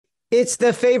It's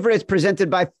the favorites presented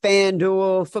by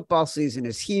FanDuel. Football season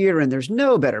is here, and there's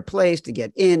no better place to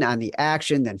get in on the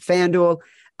action than FanDuel.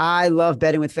 I love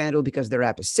betting with FanDuel because their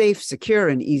app is safe, secure,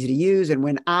 and easy to use. And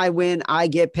when I win, I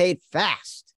get paid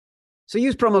fast. So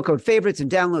use promo code favorites and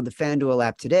download the FanDuel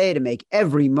app today to make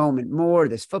every moment more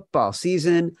this football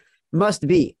season. Must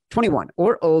be 21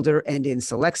 or older and in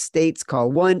select states. Call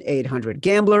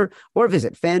 1-800-GAMBLER or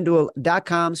visit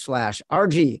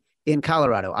FanDuel.com/RG. In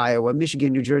Colorado, Iowa,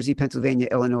 Michigan, New Jersey, Pennsylvania,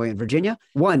 Illinois, and Virginia.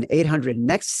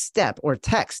 1-800-NEXT-STEP or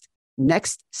text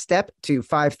NEXT STEP to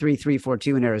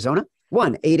 53342 in Arizona.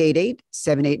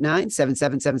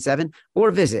 1-888-789-7777 or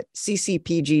visit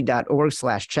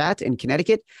ccpg.org/chat in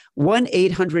Connecticut.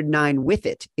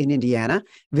 1-800-9-WITH-IT in Indiana.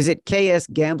 Visit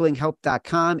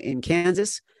ksgamblinghelp.com in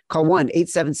Kansas. Call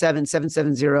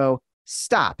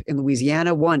 1-877-770-STOP in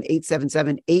Louisiana.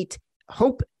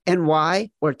 1-877-8-HOPE-NY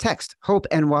or text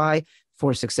HOPE-NY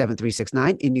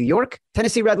 467-369 in New York.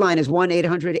 Tennessee Red Line is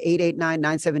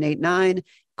 1-800-889-9789.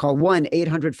 Call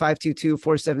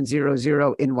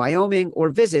 1-800-522-4700 in Wyoming or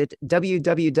visit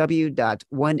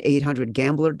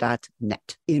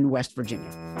www.1800gambler.net in West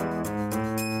Virginia.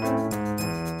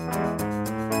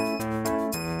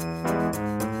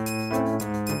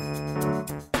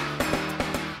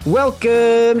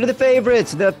 Welcome to The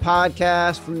Favorites, the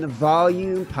podcast from the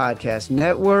Volume Podcast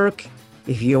Network.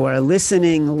 If you are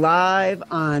listening live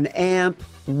on AMP,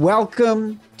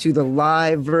 welcome to the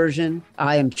live version.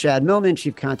 I am Chad Millman,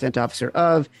 Chief Content Officer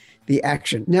of the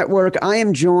Action Network. I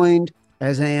am joined,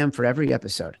 as I am for every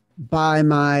episode, by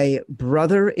my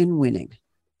brother in winning,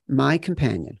 my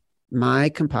companion, my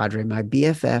compadre, my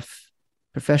BFF,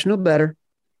 professional bettor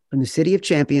from the City of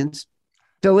Champions,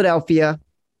 Philadelphia,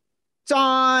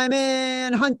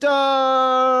 Simon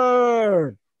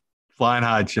Hunter. Flying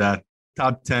high, Chad.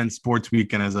 Top 10 sports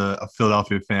weekend as a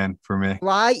Philadelphia fan for me.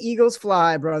 Fly, Eagles,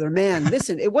 fly, brother. Man,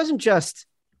 listen, it wasn't just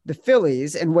the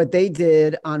Phillies and what they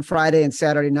did on Friday and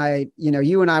Saturday night. You know,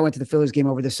 you and I went to the Phillies game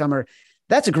over the summer.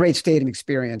 That's a great stadium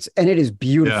experience, and it is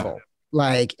beautiful. Yeah.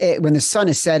 Like, when the sun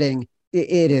is setting,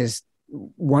 it is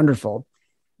wonderful.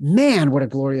 Man, what a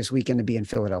glorious weekend to be in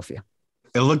Philadelphia.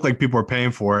 It looked like people were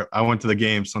paying for it. I went to the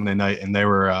game Sunday night, and they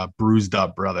were bruised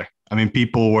up, brother. I mean,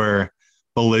 people were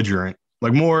belligerent.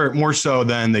 Like more so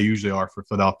than they usually are for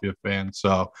Philadelphia fans.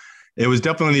 So it was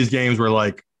definitely one of these games where,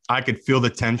 like, I could feel the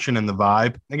tension and the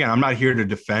vibe. Again, I'm not here to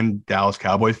defend Dallas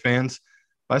Cowboys fans,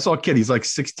 but I saw a kid, he's like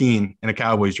 16 in a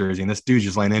Cowboys jersey, and this dude's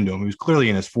just laying into him. He was clearly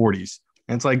in his 40s.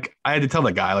 And it's like, I had to tell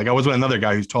the guy, like, I was with another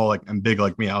guy who's tall and big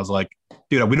like me. I was like,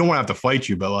 dude, we don't want to have to fight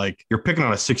you, but, like, you're picking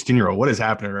on a 16-year-old. What is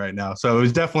happening right now? So it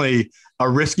was definitely a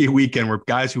risky weekend where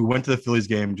guys who went to the Phillies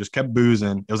game just kept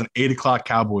boozing. It was an 8:00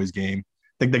 Cowboys game.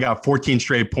 I think they got 14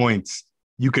 straight points.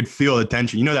 You could feel the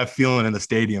tension. You know that feeling in the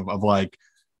stadium of, like,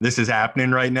 this is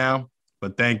happening right now.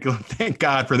 But thank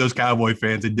God for those Cowboy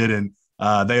fans. It didn't.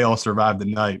 They all survived the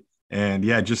night. And,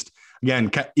 yeah, just, again,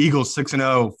 Eagles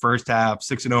 6-0 first half,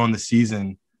 6-0 in the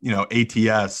season, you know,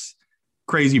 ATS.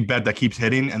 Crazy bet that keeps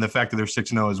hitting. And the fact that they're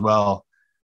 6-0 as well,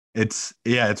 it's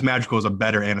magical as a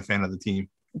bettor and a fan of the team.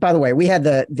 By the way, we had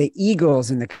the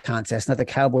Eagles in the contest, not the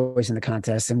Cowboys in the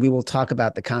contest. And we will talk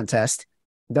about the contest.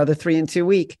 The other 3-2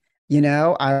 week. You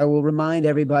know, I will remind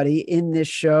everybody in this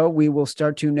show, we will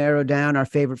start to narrow down our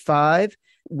favorite five.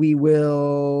 We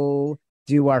will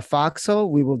do our Foxhole.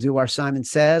 We will do our Simon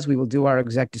Says. We will do our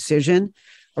exec decision.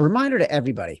 A reminder to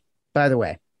everybody, by the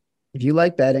way, if you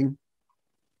like betting,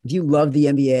 if you love the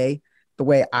NBA the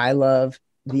way I love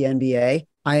the NBA,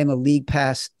 I am a League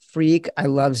Pass freak. I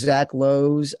love Zach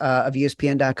Lowe's of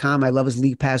ESPN.com. I love his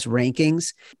League Pass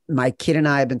rankings. My kid and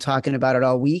I have been talking about it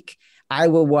all week. I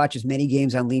will watch as many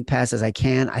games on League Pass as I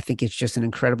can. I think it's just an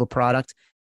incredible product.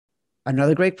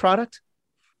 Another great product,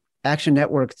 Action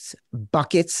Network's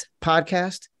Buckets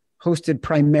podcast, hosted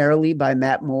primarily by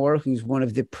Matt Moore, who's one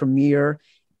of the premier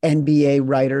NBA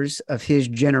writers of his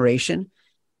generation.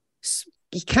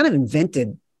 He kind of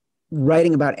invented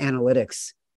writing about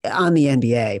analytics on the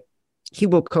NBA. He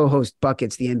will co-host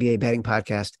Buckets, the NBA betting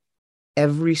podcast,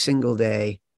 every single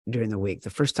day during the week.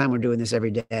 The first time we're doing this every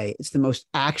day. It's the most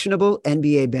actionable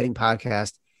NBA betting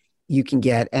podcast you can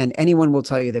get. And anyone will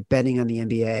tell you that betting on the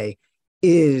NBA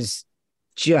is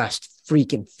just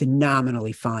freaking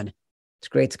phenomenally fun. It's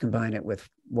great to combine it with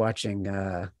watching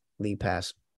League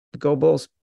Pass. Go Bulls,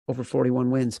 over 41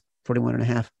 wins,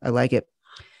 41.5. I like it.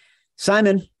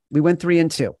 Simon, we went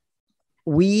 3-2.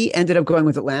 We ended up going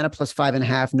with Atlanta plus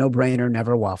 5.5. No brainer,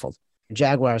 never waffled.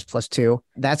 Jaguars plus 2.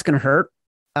 That's going to hurt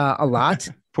a lot.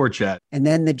 Poor Chet. And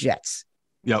then the Jets.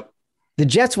 Yep. The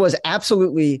Jets was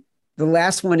absolutely the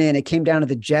last one in. It came down to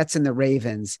the Jets and the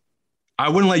Ravens. I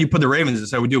wouldn't let you put the Ravens and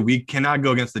say we cannot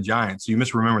go against the Giants. So you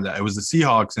misremember that. It was the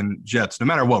Seahawks and Jets. No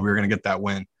matter what, we were going to get that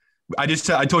win. I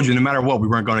told you, no matter what, we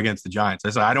weren't going against the Giants.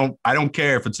 I said, I don't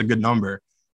care if it's a good number.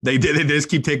 They just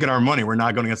keep taking our money. We're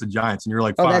not going against the Giants. And you're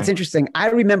like, fine. Oh, that's interesting. I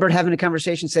remembered having a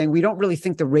conversation saying we don't really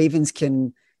think the Ravens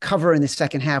can cover in the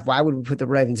second half. Why would we put the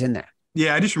Ravens in there?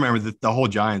 Yeah, I just remember the whole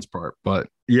Giants part. But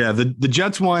yeah, the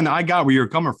Jets one, I got where you were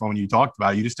coming from when you talked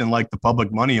about it. You just didn't like the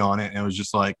public money on it. And it was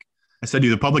just like, I said to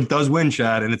you, the public does win,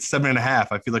 Chad, and it's 7.5.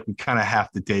 I feel like we kind of have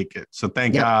to take it. So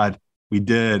thank God we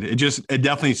did. It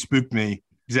definitely spooked me.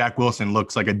 Zach Wilson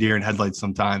looks like a deer in headlights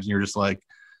sometimes. And you're just like,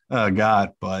 oh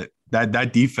God. But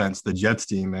that defense, the Jets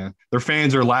team, man, their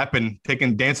fans are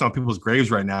dancing on people's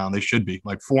graves right now. And they should be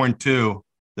like 4-2,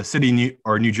 the city,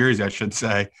 New Jersey, I should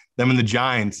say, them and the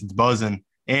Giants, it's buzzing,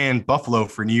 and Buffalo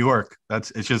for New York.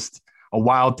 It's just a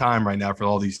wild time right now for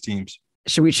all these teams.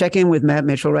 Should we check in with Matt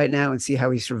Mitchell right now and see how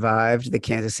he survived the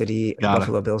Kansas City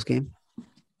Buffalo Bills game?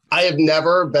 I have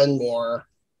never been more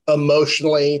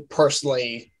emotionally,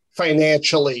 personally,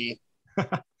 financially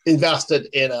invested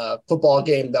in a football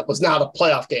game that was not a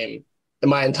playoff game in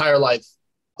my entire life.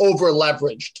 Over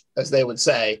leveraged, as they would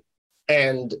say.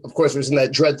 And of course, it was in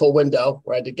that dreadful window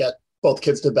where I had to get both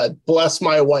kids to bed. Bless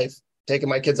my wife, taking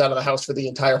my kids out of the house for the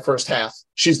entire first half.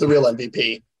 She's the real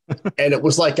MVP. And it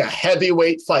was like a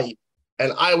heavyweight fight.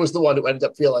 And I was the one who ended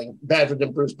up feeling battered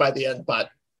and bruised by the end, but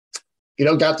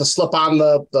got to slip on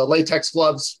the latex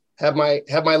gloves, have my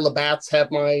Labatt's, have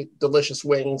my delicious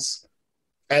wings.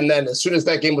 And then as soon as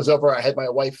that game was over, I had my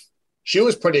wife. She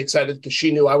was pretty excited because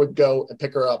she knew I would go and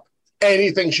pick her up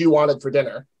anything she wanted for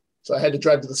dinner. So I had to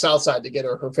drive to the South Side to get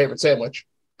her favorite sandwich.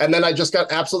 And then I just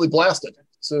got absolutely blasted as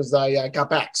soon as I got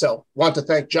back. So want to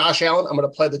thank Josh Allen. I'm going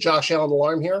to play the Josh Allen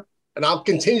alarm here. And I'll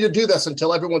continue to do this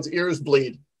until everyone's ears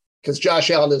bleed, because Josh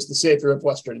Allen is the savior of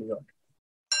Western New York.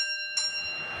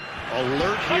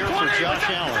 Alert here for Josh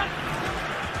Allen.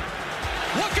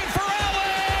 Looking for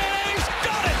Allen. He's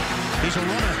got it. He's a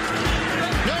runner.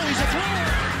 No, he's a thrower.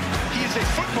 He is a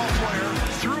football player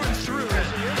through and through.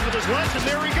 With his left, and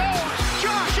there he goes.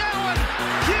 Josh Allen.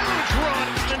 Huge run.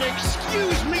 An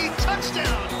excuse me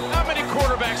touchdown. How many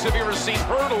quarterbacks have you ever seen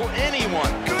hurdle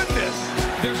anyone? Goodness.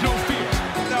 There's no fear.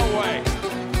 No way.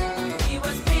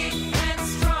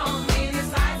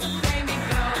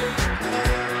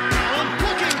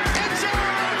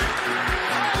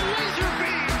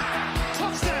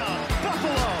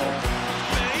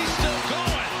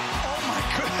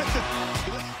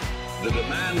 The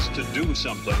demands to do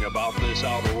something about this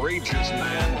outrageous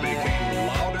man became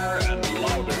louder and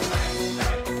louder.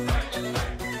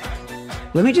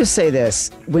 Let me just say this.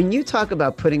 When you talk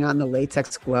about putting on the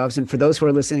latex gloves, and for those who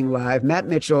are listening live, Matt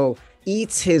Mitchell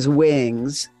eats his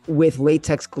wings with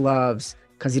latex gloves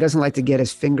because he doesn't like to get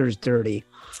his fingers dirty.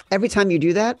 Every time you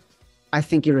do that, I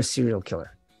think you're a serial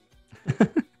killer.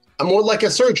 I'm more like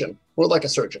a surgeon.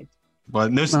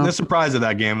 But no surprise of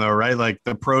that game, though, right? Like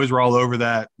the pros were all over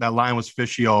that. That line was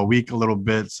fishy all week a little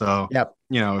bit. So,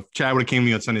 if Chad would have came to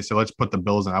me on Sunday and said, let's put the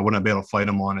Bills in, I wouldn't have been able to fight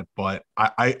him on it. But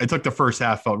I took the first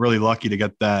half, felt really lucky to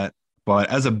get that. But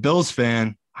as a Bills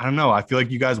fan, I don't know. I feel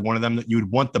like you guys wanted them, that you would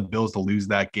want the Bills to lose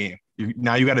that game.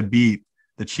 Now you got to beat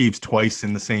the Chiefs twice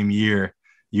in the same year.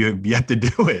 You have yet to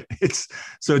do it.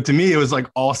 So to me, it was like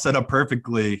all set up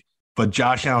perfectly. But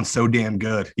Josh Allen's so damn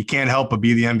good. He can't help but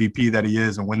be the MVP that he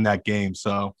is and win that game.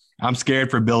 So I'm scared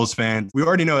for Bills fans. We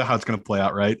already know how it's going to play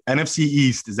out, right? NFC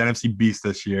East is NFC Beast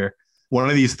this year. One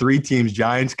of these three teams,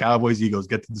 Giants, Cowboys, Eagles,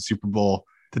 get to the Super Bowl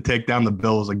to take down the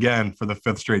Bills again for the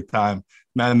fifth straight time.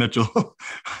 Matt Mitchell,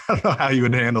 I don't know how you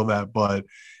would handle that, but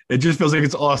it just feels like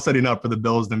it's all setting up for the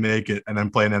Bills to make it and then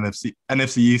play an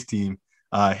NFC East team.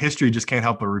 History just can't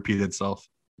help but repeat itself.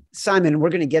 Simon, we're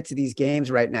going to get to these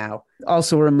games right now.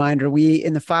 Also a reminder,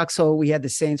 in the foxhole, we had the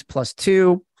Saints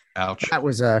 +2. Ouch.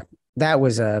 That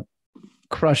was a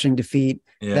crushing defeat.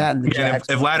 Yeah. That and the Jags.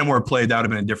 If Lattimore played, that would have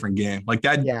been a different game. Like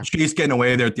that, Chase getting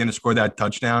away there at the end to score that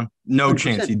touchdown. No 100%.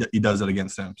 Chance he does it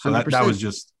against them. So that was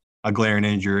just a glaring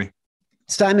injury.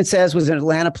 Simon says was in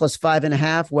Atlanta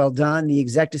 +5.5. Well done. The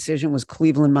exact decision was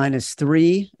Cleveland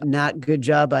 -3. Not good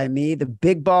job by me. The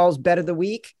big balls bet of the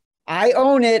week. I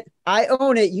own it.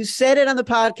 You said it on the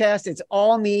podcast. It's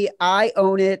all me. I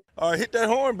own it. All right, hit that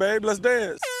horn, babe. Let's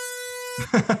dance.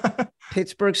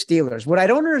 Pittsburgh Steelers. What I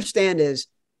don't understand is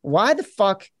why the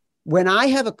fuck, when I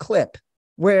have a clip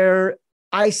where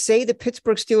I say the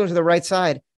Pittsburgh Steelers are the right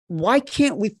side, why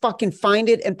can't we fucking find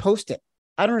it and post it?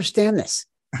 I don't understand this.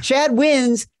 Chad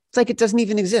wins. It's like it doesn't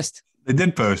even exist. They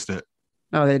did post it.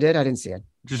 Oh, they did? I didn't see it.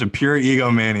 Just a pure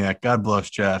egomaniac. God bless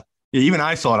Chad. Yeah, even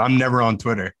I saw it. I'm never on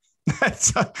Twitter.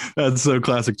 That's so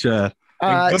classic Chad.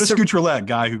 Go to Scooch Roulette,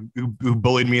 guy who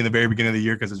bullied me in the very beginning of the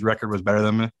year because his record was better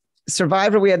than me.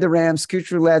 Survivor, we had the Rams.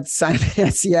 Scooch Roulette, Simon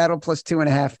at Seattle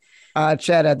 +2.5.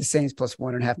 Chad had the Saints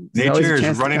 +1.5. Nature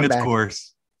is running its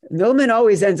course. Millman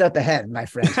always ends up ahead, my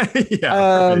friend.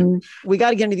 Yeah. We got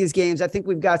to get into these games. I think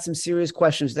we've got some serious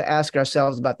questions to ask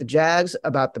ourselves about the Jags,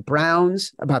 about the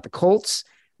Browns, about the Colts.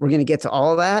 We're going to get to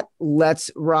all of that. Let's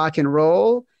rock and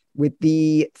roll with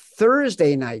the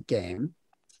Thursday night game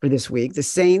for this week. The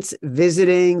Saints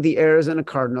visiting the Arizona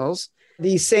Cardinals.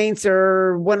 The Saints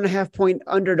are 1.5 point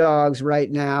underdogs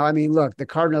right now. I mean, look, the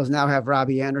Cardinals now have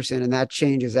Robbie Anderson, and that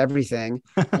changes everything.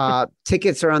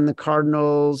 Tickets are on the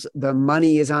Cardinals. The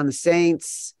money is on the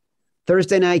Saints.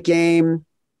 Thursday night game,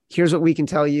 here's what we can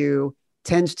tell you,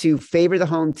 tends to favor the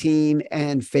home team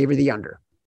and favor the under.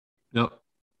 Yep.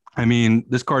 I mean,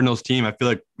 this Cardinals team, I feel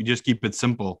like we just keep it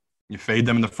simple. You fade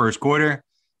them in the first quarter.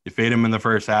 You fade them in the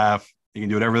first half. You can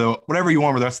do whatever you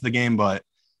want with the rest of the game, but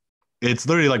it's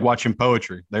literally like watching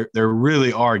poetry. They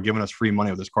really are giving us free money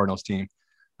with this Cardinals team.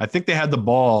 I think they had the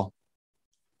ball.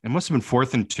 It must have been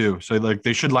 4th and 2. So like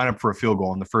they should line up for a field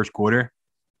goal in the first quarter.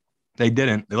 They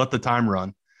didn't. They let the time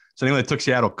run. So anyway, they took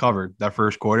Seattle covered that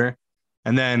first quarter.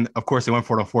 And then, of course, they went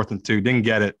for it on 4th and 2. Didn't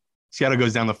get it. Seattle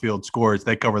goes down the field, scores.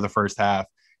 They cover the first half.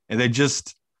 And they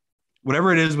just –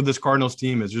 whatever it is with this Cardinals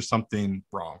team is just something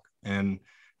wrong. And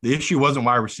the issue wasn't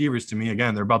wide receivers to me.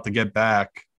 Again, they're about to get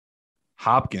back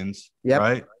Hopkins,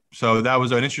 right? So that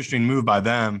was an interesting move by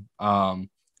them.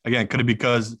 Again, could it be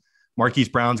because Marquise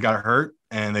Brown's got hurt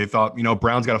and they thought,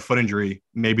 Brown's got a foot injury.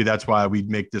 Maybe that's why we'd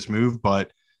make this move,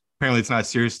 but apparently it's not as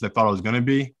serious as they thought it was going to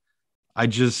be. I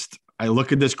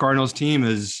look at this Cardinals team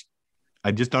as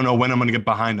I just don't know when I'm going to get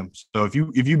behind them. So if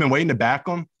you've been waiting to back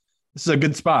them, this is a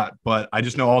good spot, but I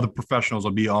just know all the professionals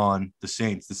will be on the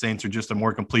Saints. The Saints are just a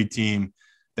more complete team.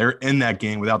 They're in that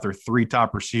game without their 3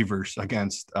 top receivers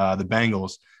against the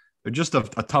Bengals. They're just a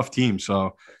tough team.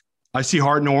 So I see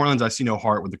heart in New Orleans. I see no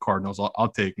heart with the Cardinals.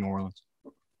 I'll take New Orleans.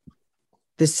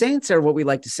 The Saints are what we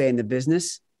like to say in the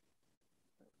business,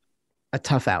 a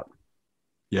tough out.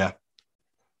 Yeah.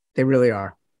 They really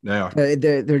are. They are.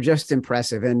 They're just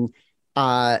impressive. And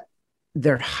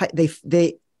they're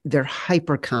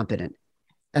hyper competent.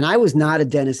 And I was not a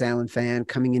Dennis Allen fan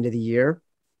coming into the year,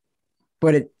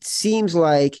 but it seems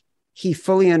like he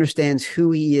fully understands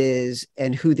who he is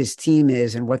and who this team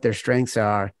is and what their strengths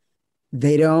are.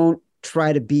 They don't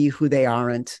try to be who they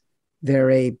aren't. They're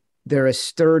a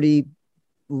sturdy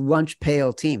lunch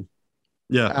pail team.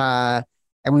 Yeah.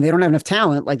 And when they don't have enough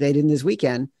talent, like they did this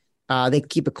weekend, they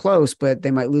keep it close, but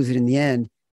they might lose it in the end.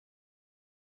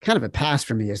 Kind of a pass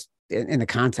for me is in the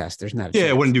contest. There's not.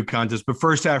 I wouldn't do contest, but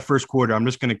first half, first quarter, I'm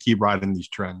just going to keep riding these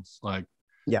trends. Like,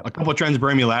 a couple of trends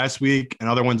burned me last week, and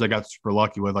other ones I got super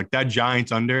lucky with. Like that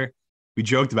Giants under, we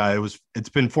joked about it. It's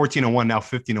been 14-1 now,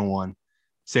 15-1.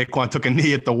 Saquon took a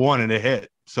knee at the 1 and it hit.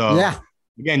 So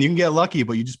again, you can get lucky,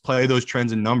 but you just play those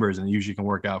trends and numbers, and it usually can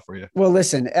work out for you. Well,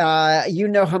 listen, you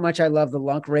know how much I love the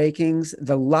luck rankings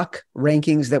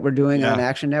that we're doing on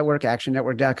Action Network,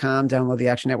 actionnetwork.com. Download the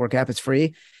Action Network app. It's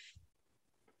free.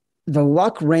 The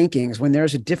luck rankings, when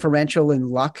there's a differential in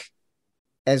luck,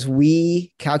 as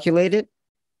we calculate it,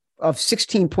 of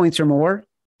 16 points or more.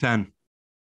 10.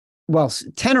 Well,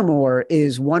 10 or more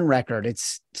is one record.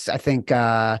 It's I think,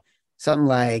 something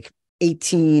like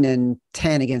 18-10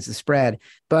 against the spread.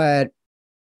 But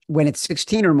when it's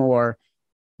 16 or more,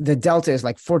 the delta is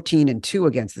like 14-2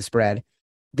 against the spread.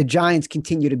 The Giants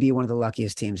continue to be one of the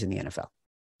luckiest teams in the NFL.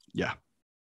 Yeah.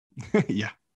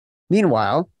 Yeah.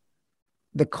 Meanwhile,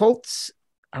 the Colts,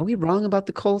 are we wrong about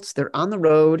the Colts? They're on the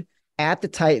road at the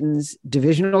Titans,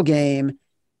 divisional game.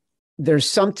 There's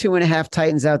some 2.5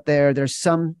 Titans out there. There's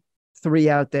some 3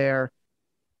 out there.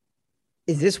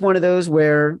 Is this one of those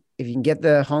where if you can get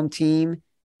the home team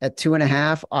at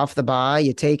 2.5 off the bye,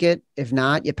 you take it? If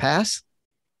not, you pass?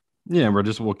 Yeah,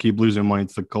 we'll keep losing money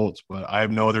to the Colts, but I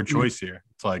have no other choice here.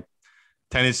 It's like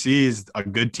Tennessee is a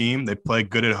good team. They play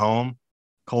good at home.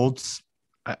 Colts,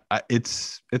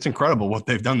 it's incredible what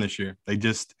they've done this year. They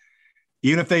just,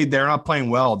 even if they're not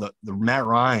playing well, the Matt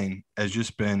Ryan has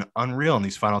just been unreal in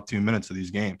these final 2 minutes of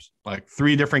these games. Like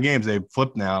 3 different games they've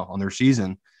flipped now on their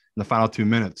season in the final 2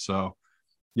 minutes. So,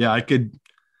 yeah, I could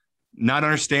not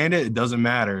understand it. It doesn't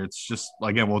matter. It's just,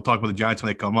 again, we'll talk about the Giants when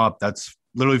they come up. That's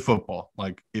literally football.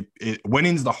 Like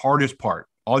winning's the hardest part.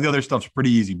 All the other stuff's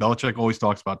pretty easy. Belichick always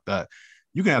talks about that.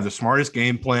 You can have the smartest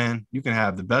game plan. You can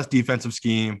have the best defensive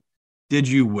scheme. Did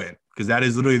you win? Because that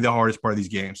is literally the hardest part of these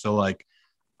games. So, like,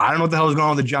 I don't know what the hell is going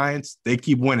on with the Giants. They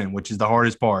keep winning, which is the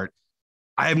hardest part.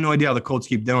 I have no idea how the Colts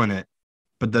keep doing it.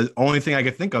 But the only thing I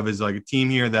could think of is like a team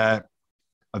here that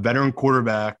a veteran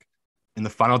quarterback, in the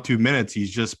final 2 minutes,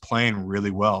 he's just playing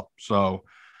really well. So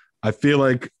I feel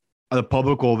like the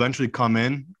public will eventually come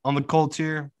in on the Colts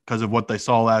here because of what they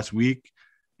saw last week.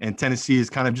 And Tennessee is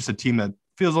kind of just a team that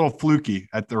feels a little fluky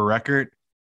at their record.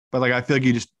 But like I feel like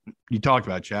you talked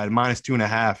about, Chad,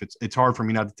 -2.5. It's hard for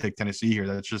me not to take Tennessee here.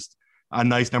 That's just a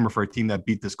nice number for a team that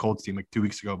beat this Colts team like 2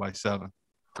 weeks ago by 7.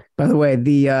 By the way,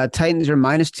 the Titans are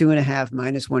 -2.5,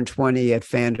 -120 at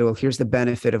FanDuel. Here's the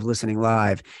benefit of listening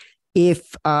live.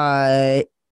 If it's at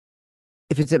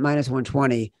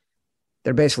 -120,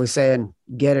 they're basically saying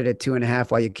get it at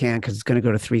 2.5 while you can because it's going to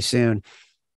go to 3 soon.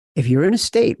 If you're in a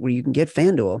state where you can get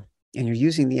FanDuel and you're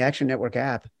using the Action Network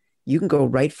app, you can go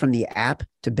right from the app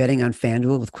to betting on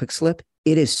FanDuel with QuickSlip.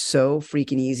 It is so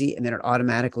freaking easy, and then it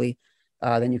automatically,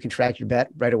 then you can track your bet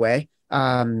right away.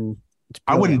 I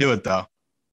wouldn't do it though.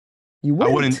 You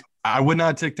wouldn't? I would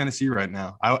not take Tennessee right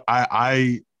now.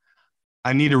 I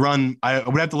need to run. I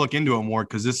would have to look into it more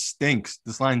because this stinks.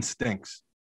 This line stinks.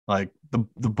 Like the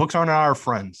books aren't our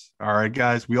friends. All right,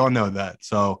 guys, we all know that.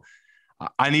 So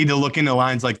I need to look into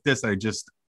lines like this.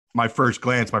 My first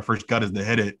gut is to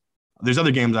hit it. There's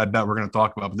other games I bet we're going to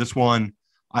talk about, but this one,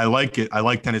 I like it. I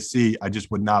like Tennessee. I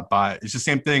just would not buy it. It's the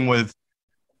same thing with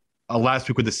last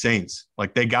week with the Saints.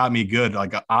 Like they got me good.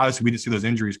 Like obviously we didn't see those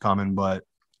injuries coming, but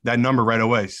that number right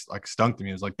away like stunk to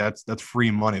me. It's like that's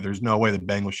free money. There's no way the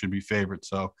Bengals should be favored.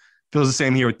 So it feels the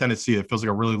same here with Tennessee. It feels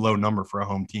like a really low number for a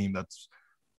home team. That's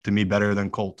to me better than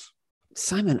Colts.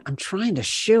 Simon, I'm trying to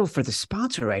shill for the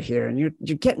sponsor right here, and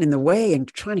you're getting in the way and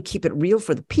trying to keep it real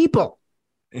for the people.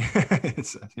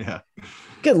 Yeah.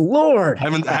 Good Lord. I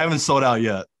haven't sold out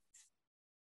yet.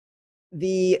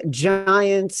 The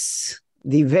Giants,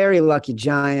 the very lucky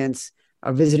Giants,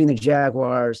 are visiting the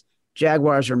Jaguars.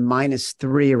 Jaguars are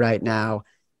 -3 right now.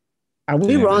 Are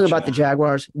we wrong about the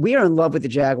Jaguars? We are in love with the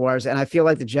Jaguars, and I feel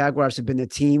like the Jaguars have been the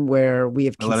team where we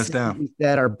have consistently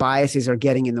said our biases are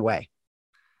getting in the way.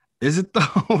 Is it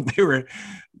though?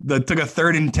 They took a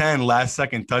 3rd and 10 last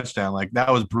second touchdown. Like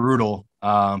that was brutal.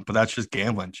 But that's just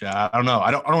gambling, Chad. I don't know.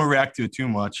 I don't react to it too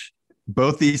much.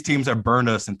 Both these teams have burned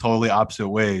us in totally opposite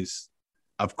ways.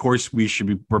 Of course, we should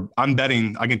be. I'm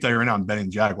betting. I can tell you right now, I'm betting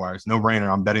Jaguars. No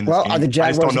brainer. I'm betting this game. Are the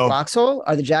Jaguars a foxhole?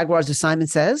 Are the Jaguars as Simon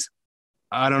says?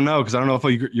 I don't know because I don't know if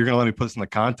you're going to let me put this in the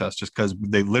contest just because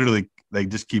they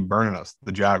just keep burning us.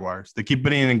 The Jaguars. They keep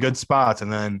putting in good spots,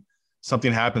 and then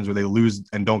something happens where they lose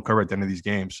and don't cover at the end of these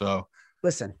games. So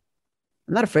listen,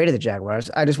 I'm not afraid of the Jaguars.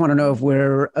 I just want to know if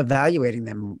we're evaluating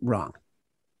them wrong.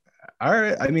 All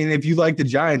right. I mean, if you like the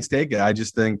Giants, take it. I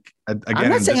just think again. I'm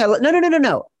not saying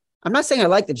no. I'm not saying I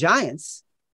like the Giants.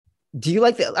 Do you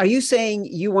like are you saying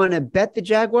you want to bet the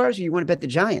Jaguars or you want to bet the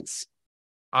Giants?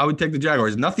 I would take the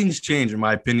Jaguars. Nothing's changed in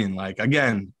my opinion. Like,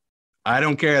 again, I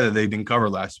don't care that they didn't cover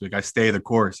last week. I stay the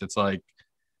course. It's like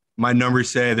my numbers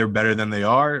say they're better than they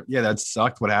are. Yeah, that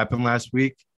sucked what happened last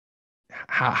week.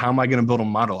 How am I going to build a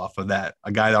model off of that?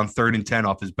 A guy on 3rd and 10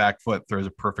 off his back foot throws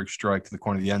a perfect strike to the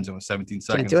corner of the end zone with 17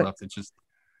 seconds left.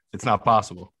 It's not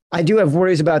possible. I do have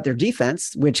worries about their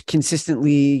defense, which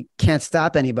consistently can't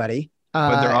stop anybody.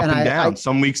 But they're up and down.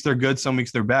 Some weeks they're good, some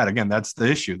weeks they're bad. Again, that's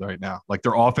the issue right now. Like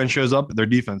their offense shows up, their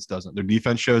defense doesn't. Their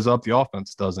defense shows up, the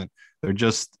offense doesn't. They're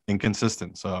just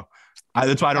inconsistent. So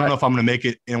that's why I don't know if I'm going to make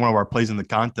it in one of our plays in the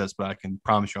contest, but I can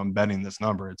promise you I'm betting this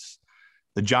number. It's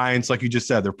the Giants, like you just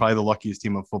said, they're probably the luckiest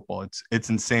team in football. It's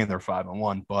insane they're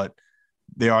 5-1, but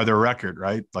they are their record,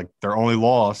 right? Like their only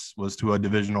loss was to a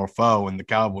divisional foe, and the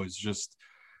Cowboys just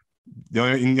the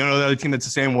other team that's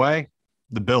the same way.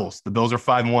 The Bills. The Bills are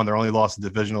 5-1. They're only lost a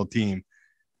divisional team.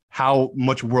 How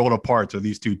much world apart are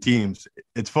these two teams?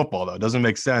 It's football, though. It doesn't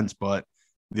make sense, but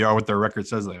they are what their record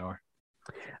says they are.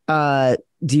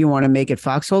 Do you want to make it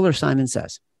Foxhole or Simon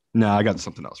Says? No, I got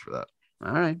something else for that.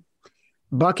 All right.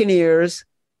 Buccaneers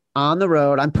on the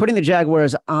road. I'm putting the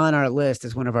Jaguars on our list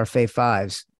as one of our fave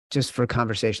fives, just for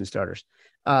conversation starters.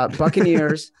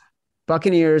 Buccaneers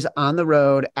on the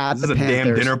road at the Panthers. This is a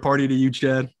damn dinner party to you,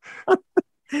 Chad.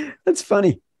 That's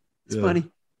funny. It's funny.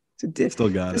 Still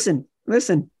got it.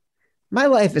 Listen. My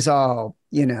life is all,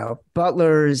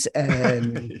 butlers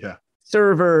and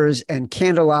servers and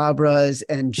candelabras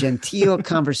and genteel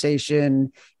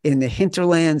conversation in the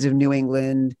hinterlands of New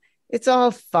England. It's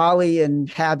all folly and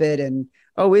habit and,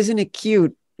 oh, isn't it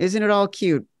cute? Isn't it all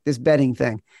cute, this betting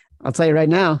thing? I'll tell you right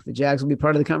now, the Jags will be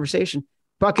part of the conversation.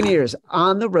 Buccaneers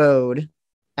on the road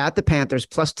at the Panthers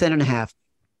plus 10.5.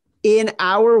 In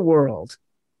our world,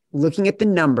 looking at the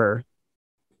number,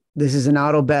 this is an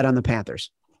auto bet on the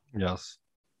Panthers. Yes.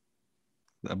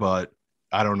 But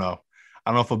I don't know. I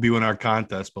don't know if it'll be in our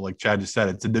contest, but like Chad just said,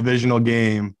 it's a divisional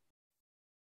game.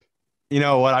 You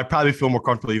know what? I probably feel more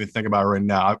comfortable even thinking about it right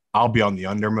now. I'll be on the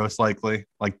under most likely.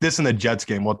 Like this in the Jets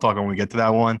game, we'll talk when we get to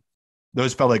that one.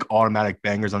 Those felt like automatic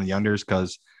bangers on the unders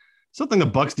because something the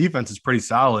Bucs defense is pretty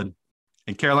solid,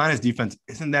 and Carolina's defense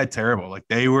isn't that terrible. Like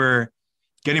they were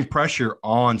getting pressure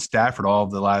on Stafford all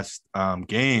of the last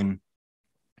game.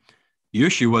 The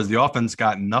issue was the offense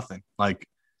got nothing. Like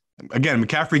again,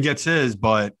 McCaffrey gets his,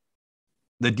 but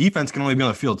the defense can only be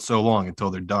on the field so long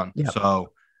until they're done. Yep.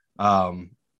 So.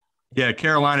 Yeah,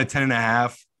 Carolina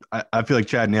 10.5. I feel like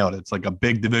Chad nailed it. It's like a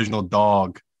big divisional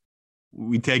dog.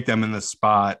 We take them in the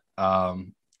spot. I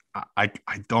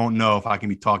don't know if I can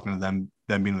be talking to them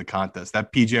being in the contest.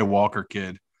 That PJ Walker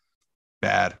kid,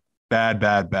 bad.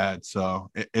 So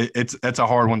it's a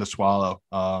hard one to swallow.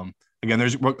 Again,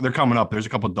 they're coming up. There's a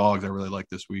couple of dogs I really like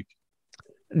this week.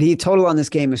 The total on this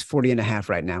game is 40.5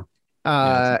 right now.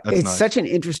 That's it's nice. Such an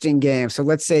interesting game. So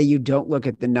let's say you don't look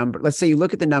at the number. Let's say you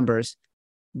look at the numbers.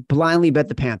 Blindly bet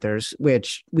the Panthers,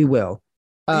 which we will.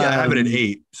 I have it at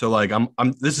 8. So like I'm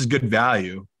this is good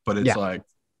value, but it's like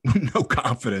no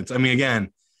confidence. I mean, again,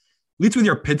 at least with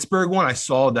your Pittsburgh one, I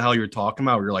saw what the hell you were talking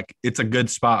about. You're like, it's a good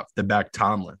spot to back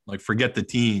Tomlin. Like, forget the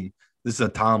team. This is a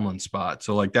Tomlin spot.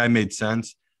 So like that made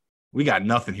sense. We got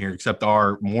nothing here except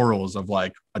our morals of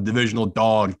like a divisional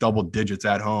dog, double digits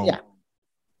at home. Yeah.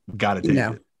 Got to take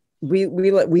it.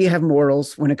 We have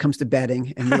morals when it comes to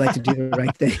betting, and we like to do the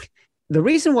right thing. The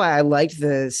reason why I liked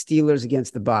the Steelers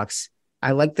against the Bucs,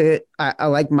 I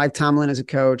like Mike Tomlin as a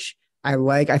coach.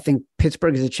 I think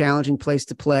Pittsburgh is a challenging place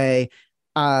to play.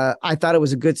 I thought it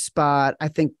was a good spot. I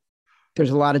think there's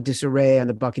a lot of disarray on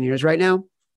the Buccaneers right now.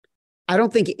 I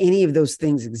don't think any of those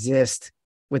things exist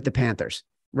with the Panthers,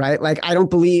 right? Like I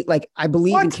believe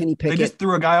in Kenny Pickett. They just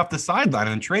threw a guy off the sideline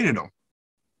and traded him.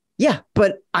 Yeah,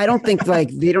 but I don't think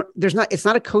it's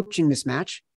not a coaching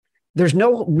mismatch. There's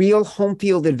no real home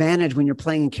field advantage when you're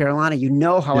playing in Carolina. You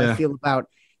know how I feel about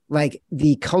like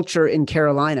the culture in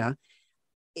Carolina.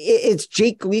 It's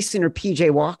Jake Gleason or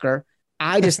PJ Walker.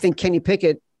 I just think Kenny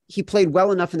Pickett, he played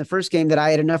well enough in the first game that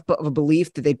I had enough of a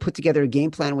belief that they'd put together a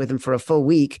game plan with him for a full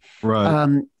week.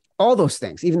 Right. All those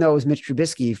things, even though it was Mitch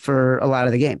Trubisky for a lot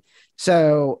of the game.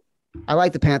 So I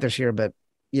like the Panthers here, but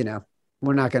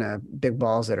we're not going to big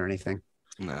balls it or anything.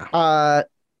 No.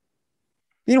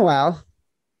 Meanwhile,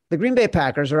 the Green Bay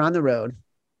Packers are on the road,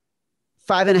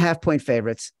 5.5-point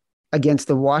favorites against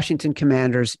the Washington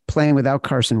Commanders playing without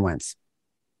Carson Wentz.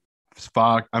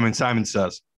 Simon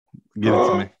Says, give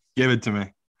it to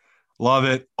me. Love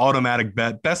it. Automatic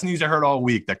bet. Best news I heard all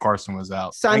week that Carson was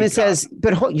out. Simon Says,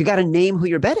 but you got to name who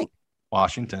you're betting.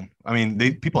 Washington. I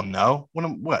mean, people know.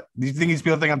 What? Do you think these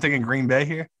people think I'm taking Green Bay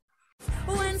here?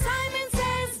 When Simon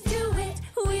says do it,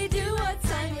 we do what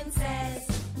Simon says.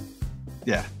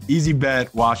 Yeah, easy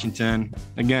bet, Washington.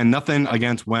 Again, nothing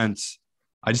against Wentz.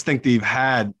 I just think he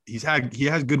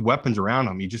has good weapons around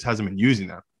him. He just hasn't been using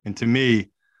them. And to me,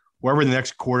 whoever the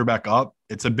next quarterback up,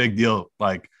 it's a big deal.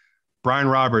 Like Brian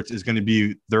Roberts is going to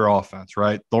be their offense,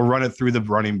 right? They'll run it through the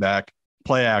running back,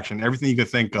 play action, everything you could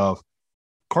think of.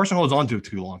 Carson holds on to it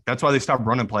too long. That's why they stopped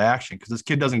running play action, because this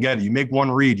kid doesn't get it. You make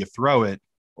one read, you throw it,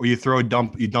 or you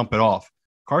dump it off.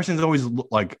 Carson's always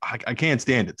like, I can't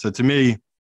stand it. So to me,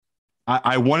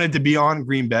 I wanted to be on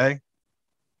Green Bay.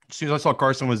 As soon as I saw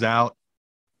Carson was out,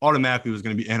 automatically was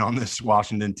going to be in on this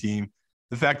Washington team.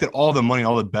 The fact that all the money,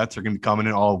 all the bets are going to be coming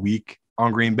in all week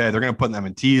on Green Bay, they're going to put them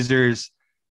in teasers.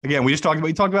 Again, we talked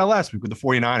about last week with the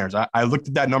 49ers. I looked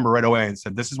at that number right away and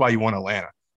said, this is why you want Atlanta.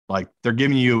 Like, they're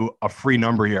giving you a free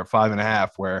number here at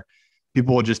 5.5, where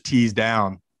people will just tease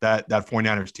down that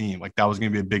 49ers team. Like, that was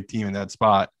going to be a big team in that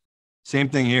spot. Same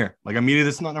thing here. Like, immediately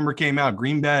this number came out,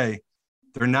 Green Bay,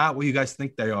 they're not what you guys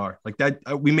think they are. Like that,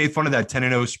 we made fun of that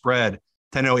 10-0 spread,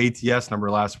 10-0 ATS number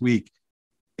last week.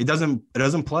 It doesn't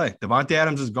play. Devontae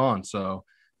Adams is gone. So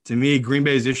to me, Green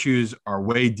Bay's issues are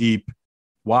way deep.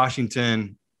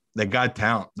 Washington, they got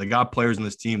talent. They got players in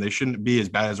this team. They shouldn't be as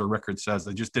bad as their record says.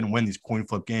 They just didn't win these coin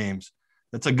flip games.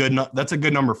 That's a good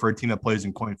number for a team that plays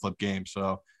in coin flip games.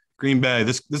 So Green Bay,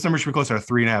 this number should be closer to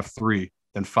 3.5, 3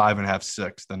 than 5.5,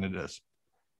 6 than it is.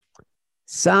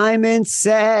 Simon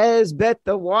Says, bet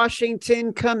the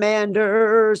Washington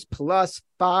Commanders plus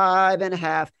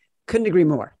 5.5. Couldn't agree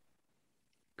more.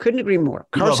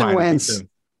 Carson Wentz.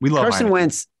 We love Carson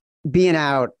Wentz being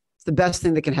out. It's the best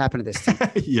thing that can happen to this team.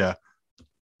 Yeah.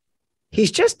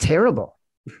 He's just terrible.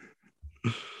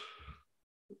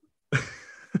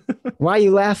 Why are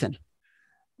you laughing?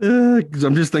 Because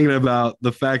I'm just thinking about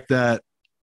the fact that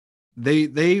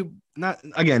they not,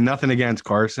 again, nothing against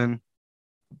Carson,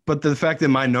 but the fact that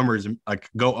my numbers like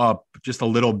go up just a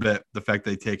little bit, the fact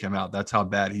they take him out, that's how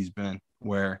bad he's been.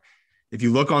 Where if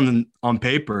you look on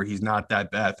paper, he's not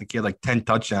that bad. I think he had like 10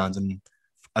 touchdowns and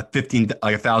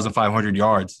 1,500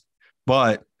 yards.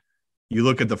 But you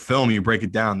look at the film, you break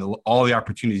it down, all the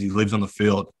opportunities he lives on the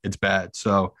field, it's bad.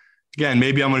 So again,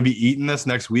 maybe I'm going to be eating this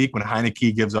next week when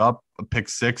Heineke gives up a pick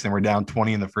 6 and we're down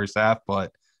 20 in the first half.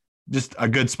 But just a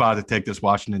good spot to take this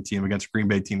Washington team against Green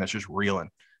Bay team that's just reeling.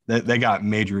 They got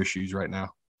major issues right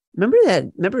now.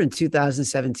 Remember in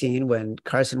 2017 when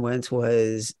Carson Wentz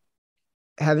was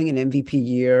having an MVP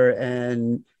year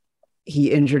and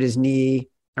he injured his knee?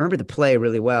 I remember the play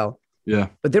really well. Yeah.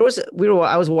 But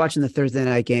I was watching the Thursday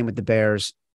night game with the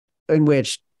Bears, in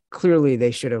which clearly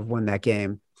they should have won that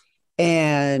game.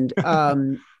 And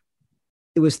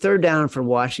it was third down for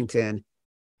Washington.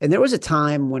 And there was a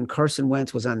time when Carson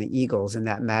Wentz was on the Eagles in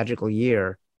that magical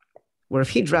year where if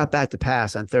he dropped back to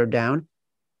pass on third down,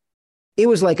 it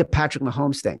was like a Patrick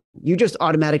Mahomes thing. You just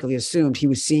automatically assumed he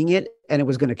was seeing it and it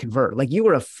was going to convert. Like you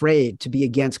were afraid to be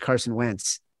against Carson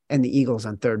Wentz and the Eagles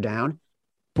on third down.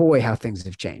 Boy, how things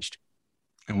have changed.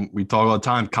 And we talk all the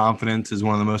time, confidence is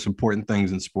one of the most important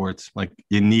things in sports. Like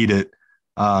you need it.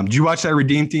 Did you watch that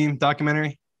Redeem Team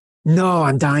documentary? No,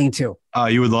 I'm dying to.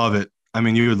 You would love it. I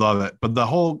mean, you would love it. But the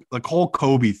whole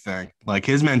Kobe thing, like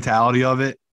his mentality of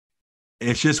it,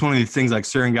 it's just one of these things like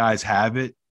certain guys have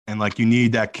it and like you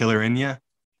need that killer in you.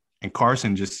 And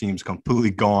Carson just seems completely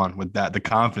gone with that. The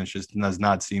confidence just does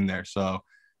not seem there. So,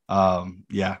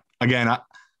 yeah, again,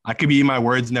 I could be eating my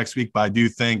words next week, but I do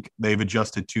think they've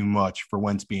adjusted too much for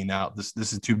Wentz being out. This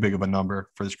is too big of a number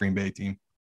for this Green Bay team.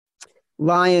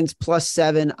 Lions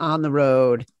 +7 on the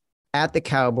road at the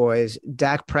Cowboys.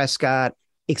 Dak Prescott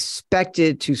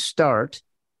expected to start.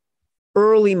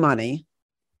 Early money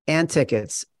and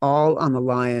tickets all on the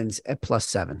Lions at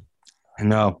 +7. I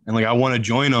know. And like, I want to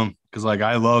join them because like,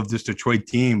 I love this Detroit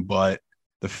team, but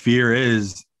the fear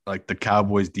is like the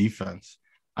Cowboys defense.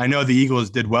 I know the Eagles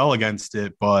did well against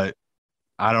it, but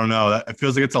I don't know. It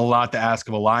feels like it's a lot to ask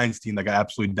of a Lions team that got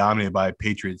absolutely dominated by a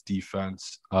Patriots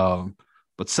defense.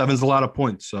 But 7's a lot of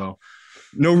points. So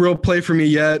no real play for me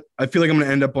yet. I feel like I'm going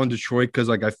to end up on Detroit because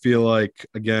like, I feel like,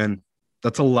 again,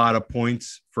 that's a lot of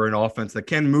points for an offense that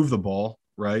can move the ball,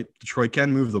 right? Detroit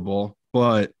can move the ball,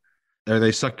 but are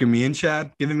they sucking me in,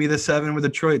 Chad? Giving me the 7 with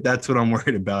Detroit? That's what I'm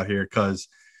worried about here because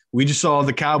we just saw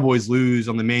the Cowboys lose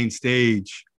on the main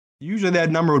stage. Usually that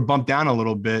number would bump down a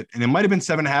little bit, and it might have been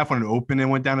 7.5 when it opened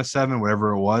and went down to 7, whatever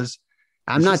it was.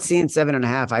 I'm not seeing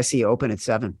 7.5. I see open at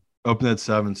 7. Open at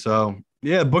 7. So,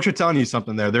 yeah, books are telling you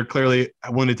something there. They're clearly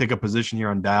willing to take a position here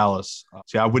on Dallas.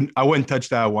 So, yeah, I wouldn't touch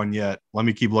that one yet. Let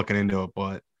me keep looking into it.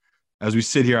 But as we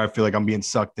sit here, I feel like I'm being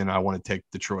sucked in. I want to take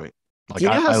Detroit. Like,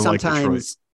 I like Detroit.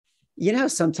 You know how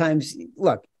sometimes,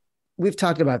 look, we've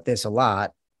talked about this a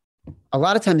lot. A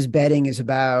lot of times betting is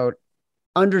about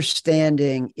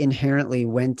understanding inherently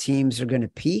when teams are going to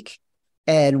peak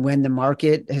and when the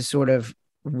market has sort of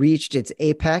reached its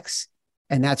apex.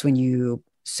 And that's when you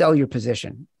sell your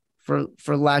position, for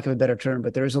lack of a better term.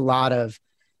 But there's a lot of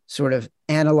sort of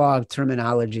analog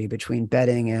terminology between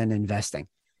betting and investing.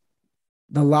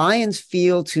 The Lions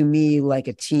feel to me like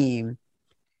a team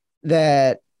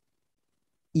that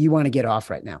you want to get off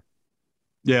right now.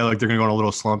 Yeah, like they're going to go on a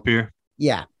little slump here.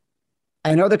 Yeah.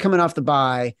 I know they're coming off the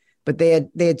bye, but they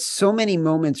had so many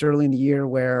moments early in the year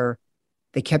where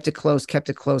they kept it close,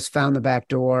 found the back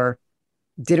door,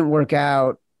 didn't work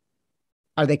out.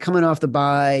 Are they coming off the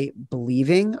bye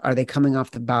believing? Are they coming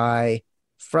off the bye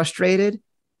frustrated?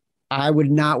 I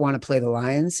would not want to play the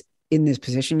Lions in this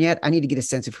position yet. I need to get a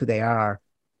sense of who they are,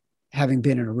 having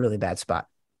been in a really bad spot.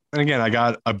 And again, I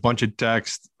got a bunch of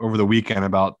texts over the weekend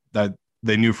about that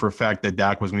they knew for a fact that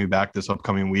Dak was going to be back this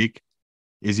upcoming week.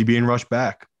 Is he being rushed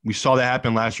back? We saw that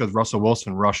happen last year with Russell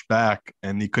Wilson rushed back,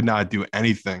 and he could not do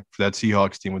anything for that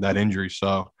Seahawks team with that injury.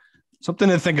 So something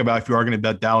to think about if you are going to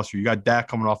bet Dallas. You got Dak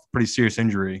coming off a pretty serious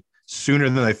injury sooner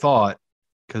than they thought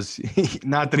because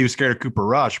not that he was scared of Cooper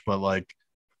Rush, but like,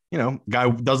 you know, guy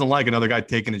doesn't like another guy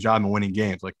taking a job and winning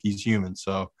games. Like he's human.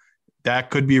 So Dak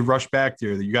could be rushed back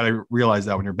there. You got to realize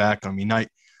that when you're back. I mean, might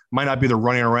not be the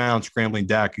running around scrambling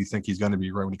Dak you think he's going to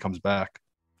be right when he comes back.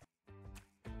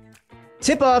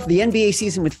 Tip off the NBA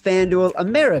season with FanDuel,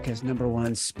 America's #1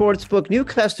 sportsbook. New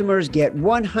customers get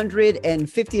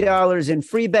 $150 in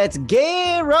free bets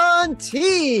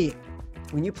guaranteed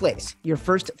when you place your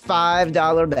first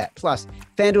 $5 bet. Plus,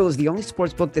 FanDuel is the only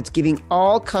sportsbook that's giving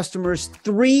all customers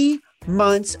 3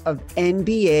 months of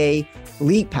NBA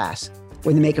League Pass.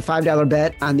 When they make a $5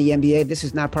 bet on the NBA, this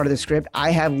is not part of the script.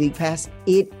 I have League Pass.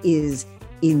 It is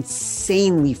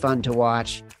insanely fun to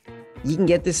watch. You can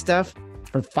get this stuff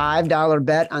for $5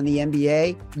 bet on the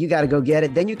NBA. You got to go get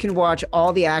it. Then you can watch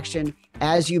all the action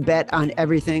as you bet on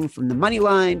everything from the money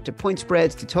line to point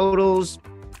spreads to totals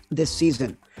this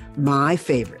season. My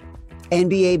favorite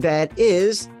NBA bet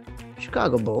is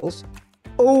Chicago Bulls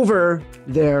over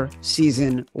their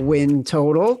season win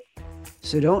total.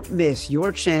 So don't miss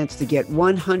your chance to get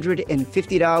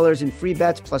 $150 in free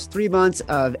bets plus 3 months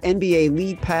of NBA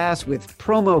League Pass with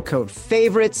promo code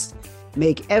FAVORITES.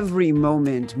 Make every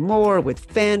moment more with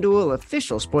FanDuel,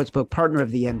 official sportsbook partner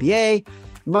of the NBA.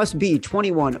 Must be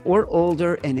 21 or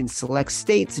older and in select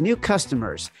states. New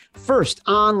customers. First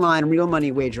online real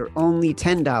money wager, only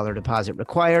 $10 deposit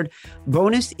required.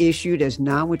 Bonus issued as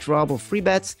non-withdrawable free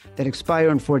bets that expire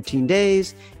in 14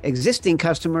 days. Existing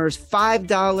customers, $5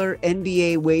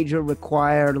 NBA wager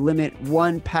required. Limit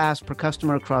 1 pass per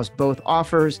customer across both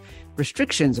offers.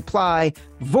 Restrictions apply.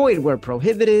 Void where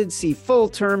prohibited. See full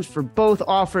terms for both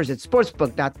offers at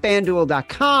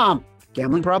sportsbook.fanduel.com.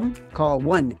 Gambling problem? Call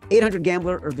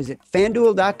 1-800-GAMBLER or visit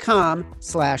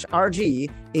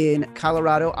fanduel.com/RG in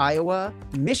Colorado, Iowa,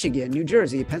 Michigan, New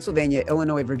Jersey, Pennsylvania,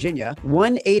 Illinois, Virginia.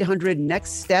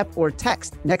 1-800-NEXT-STEP or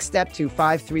text NEXT STEP to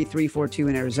 53342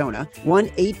 in Arizona.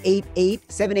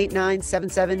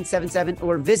 1-888-789-7777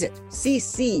 or visit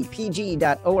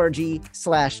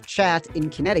ccpg.org/chat in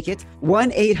Connecticut.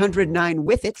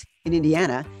 1-800-9-WITH-IT in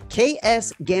Indiana.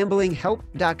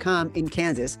 ksgamblinghelp.com in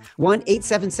Kansas.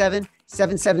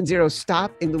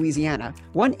 1-877-770-STOP in Louisiana.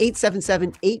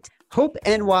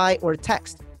 1-877-8-HOPE-NY or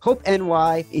text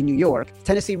HOPE-NY in New York.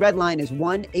 Tennessee Red Line is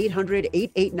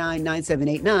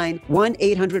 1-800-889-9789,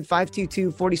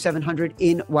 1-800-522-4700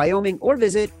 in Wyoming, or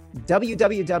visit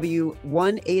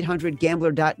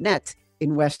www.1800gambler.net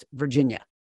in West Virginia.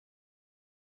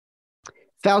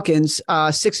 Falcons,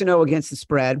 6-0 against the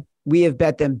spread. We have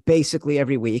bet them basically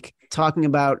every week, talking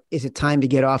about, is it time to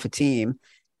get off a team?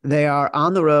 They are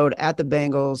on the road at the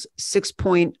Bengals,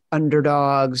 6-point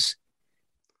underdogs.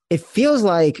 It feels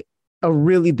like a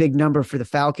really big number for the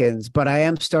Falcons, but I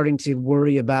am starting to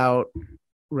worry about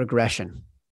regression.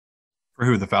 For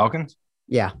who, the Falcons?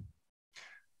 Yeah.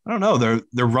 I don't know.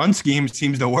 Their run scheme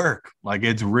seems to work. Like,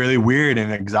 it's really weird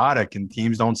and exotic, and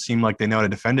teams don't seem like they know how to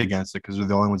defend against it because they're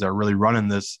the only ones that are really running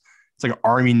this. It's like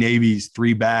Army Navy's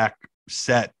 3-back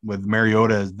set with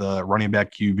Mariota as the running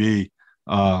back QB.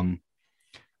 I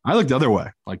look the other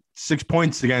way. Like, 6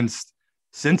 points against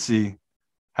Cincy.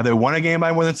 Have they won a game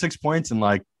by more than 6 points in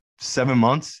like 7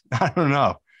 months? I don't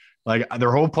know. Like,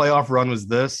 their whole playoff run was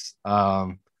this.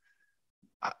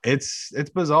 It's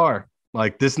bizarre.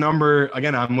 Like, this number,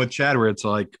 again, I'm with Chad where it's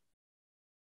like,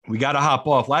 we got to hop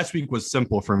off. Last week was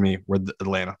simple for me with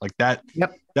Atlanta. Like that,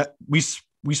 Yep. That we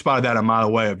spotted that a mile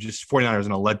away of just 49ers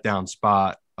in a letdown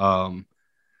spot.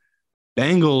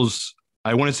 Bengals,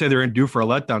 I want to say they're due for a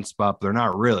letdown spot, but they're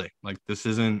not really. Like, this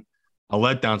isn't a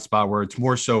letdown spot where it's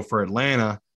more so for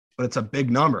Atlanta, but it's a big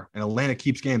number, and Atlanta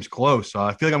keeps games close. So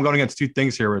I feel like I'm going against two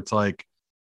things here where it's like,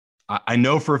 I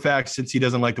know for a fact since he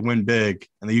doesn't like to win big,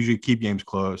 and they usually keep games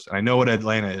close. And I know what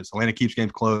Atlanta is. Atlanta keeps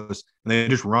games close, and they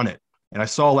just run it. And I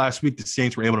saw last week the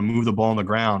Saints were able to move the ball on the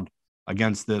ground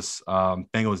against this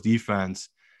Bengals defense.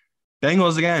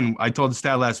 Bengals, again, I told the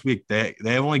stat last week, they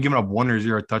have only given up 1 or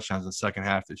 0 touchdowns in the second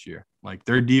half this year. Like,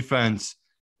 their defense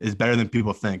is better than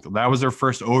people think. That was their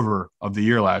first over of the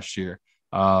year last year.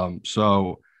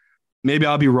 So maybe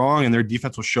I'll be wrong, and their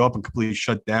defense will show up and completely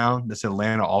shut down this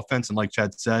Atlanta offense. And like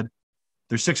Chad said,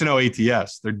 they're 6-0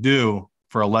 ATS. They're due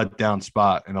for a letdown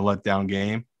spot in a letdown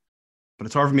game. But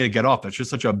it's hard for me to get off. That's just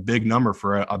such a big number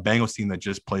for a Bengals team that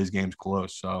just plays games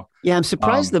close. So yeah, I'm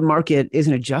surprised the market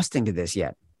isn't adjusting to this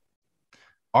yet.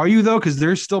 Are you, though? Because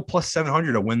they're still plus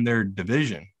 700 to win their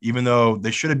division, even though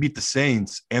they should have beat the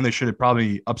Saints and they should have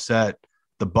probably upset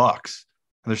the Bucs.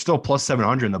 And they're still plus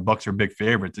 700, and the Bucs are big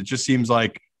favorites. It just seems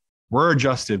like we're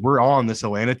adjusted. We're all on this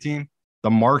Atlanta team. The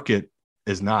market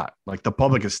is not. Like, the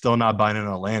public is still not buying in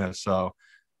Atlanta. So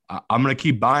I'm going to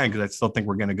keep buying because I still think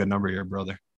we're getting a good number here,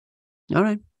 brother. All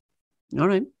right.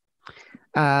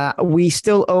 We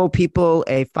still owe people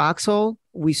a foxhole.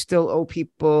 We still owe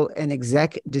people an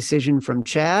exec decision from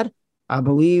Chad. I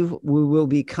believe we will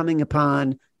be coming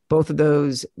upon both of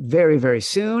those very, very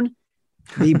soon.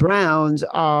 The Browns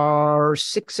are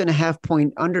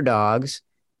 6.5-point underdogs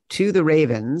to the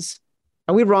Ravens.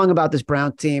 Are we wrong about this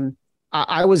Browns team?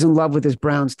 I was in love with this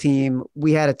Browns team.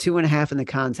 We had a 2.5 in the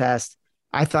contest.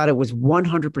 I thought it was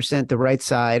 100% the right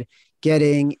side,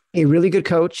 getting a really good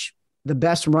coach, the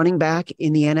best running back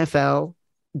in the NFL.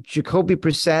 Jacoby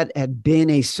Brissett had been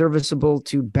a serviceable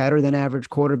to better than average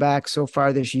quarterback so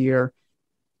far this year.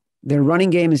 Their running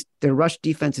game their rush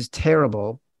defense is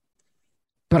terrible,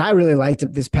 but I really liked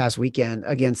it this past weekend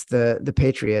against the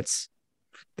Patriots.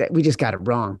 That we just got it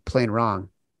wrong, plain wrong.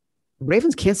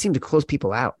 Ravens can't seem to close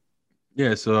people out.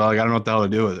 Yeah, so like, I don't know what the hell to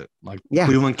do with it. Like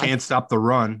Cleveland can't stop the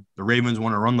run. The Ravens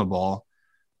want to run the ball.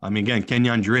 I mean, again,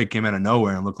 Kenyon Drake came out of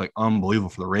nowhere and looked like unbelievable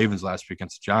for the Ravens last week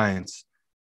against the Giants.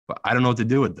 But I don't know what to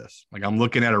do with this. Like, I'm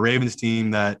looking at a Ravens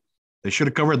team that they should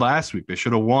have covered last week. They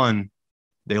should have won.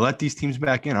 They let these teams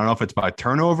back in. I don't know if it's by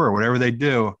turnover or whatever they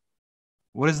do.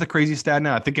 What is the crazy stat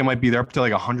now? I think it might be they're up to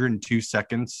like 102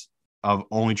 seconds of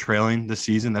only trailing this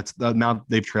season. That's the amount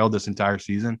they've trailed this entire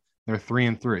season. They're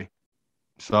 3-3.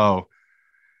 So,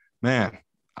 man,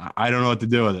 I don't know what to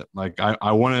do with it. Like,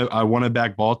 I want to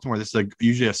back Baltimore. This is like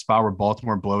usually a spot where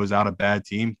Baltimore blows out a bad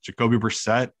team. Jacoby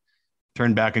Brissett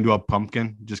turned back into a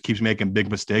pumpkin, just keeps making big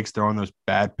mistakes, throwing those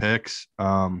bad picks.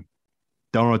 Don't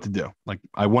know what to do. Like,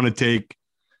 I want to take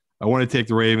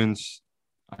the Ravens.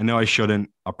 I know I shouldn't.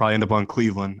 I'll probably end up on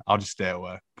Cleveland. I'll just stay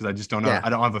away because I just don't know. Yeah. I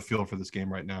don't have a feel for this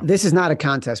game right now. This is not a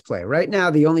contest play. Right now,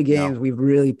 the only games we've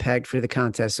really pegged for the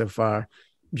contest so far,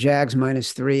 Jags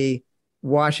 -3,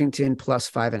 Washington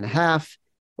 +5.5.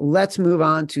 Let's move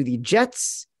on to the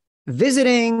Jets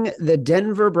visiting the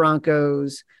Denver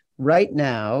Broncos right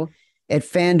now. At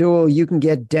FanDuel, you can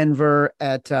get Denver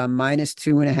at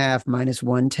 -2.5,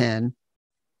 -110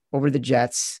 over the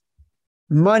Jets.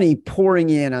 Money pouring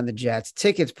in on the Jets,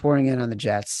 tickets pouring in on the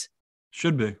Jets.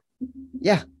 Should be.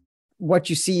 Yeah. What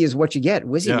you see is what you get.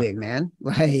 WYSIWYG, man.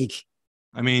 Like,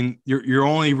 I mean, your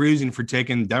only reason for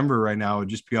taking Denver right now would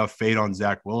just be off fade on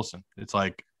Zach Wilson. It's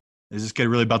like, is this kid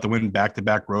really about to win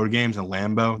back-to-back road games in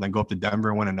Lambeau, then go up to Denver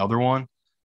and win another one?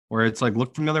 Where it's like,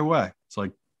 look from the other way. It's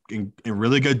like in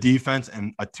really good defense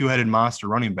and a two-headed monster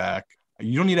running back.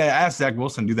 You don't need to ask Zach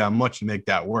Wilson to do that much to make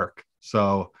that work.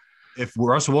 So if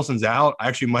Russell Wilson's out, I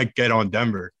actually might get on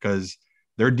Denver because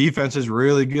their defense is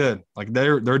really good. Like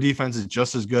their defense is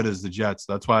just as good as the Jets.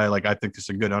 That's why I think this is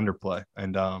a good underplay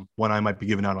and one I might be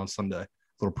giving out on Sunday.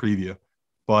 Little preview,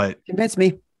 but convince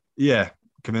me. Yeah,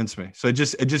 convince me. So it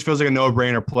just feels like a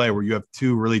no-brainer play where you have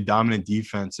two really dominant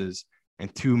defenses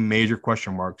and two major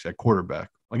question marks at quarterback.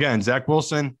 Again, Zach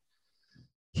Wilson,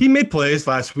 he made plays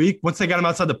last week. Once they got him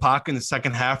outside the pocket in the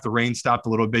second half, the rain stopped a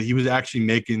little bit. He was actually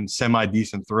making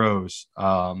semi-decent throws.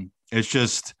 It's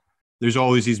just there's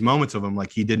always these moments of him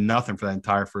like he did nothing for that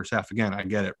entire first half. Again, I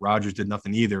get it. Rodgers did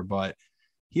nothing either, but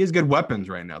he has good weapons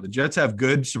right now. The Jets have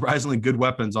surprisingly good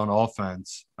weapons on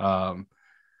offense.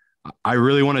 I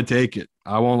really want to take it.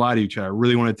 I won't lie to you, Chad. I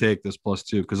really want to take this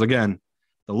 +2 because, again,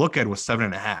 the look ahead was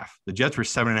 7.5. The Jets were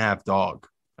 7.5 dog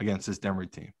against this Denver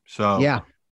team. So yeah.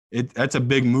 That's a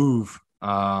big move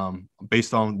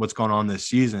based on what's going on this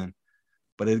season.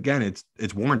 But again,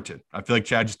 it's warranted. I feel like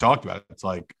Chad just talked about it. It's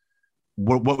like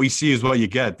what we see is what you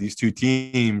get. These two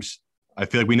teams, I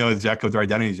feel like we know exactly what their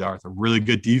identities are. They're really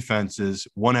good defenses.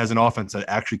 One has an offense that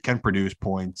actually can produce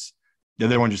points. The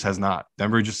other one just has not.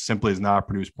 Denver just simply has not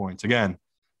produced points. Again,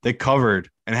 they covered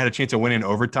and had a chance of winning in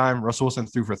overtime. Russell Wilson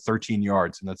threw for 13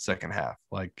 yards in that second half.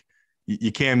 Like,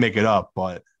 you can't make it up,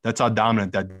 but that's how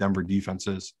dominant that Denver defense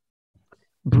is.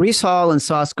 Breece Hall and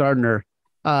Sauce Gardner,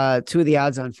 two of the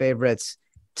odds-on favorites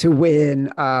to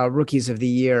win Rookies of the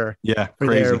Year for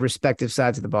their respective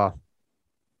sides of the ball.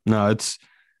 No, it's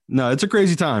a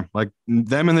crazy time. Like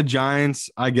them and the Giants,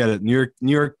 I get it. New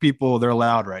York people, they're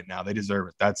loud right now. They deserve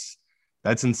it.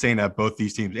 That's insane at both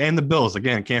these teams. And the Bills,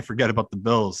 again, can't forget about the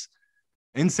Bills.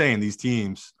 Insane, these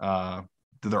teams.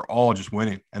 They're all just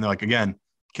winning. And they're like, again,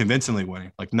 convincingly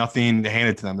winning. Like nothing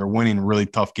handed to them. They're winning really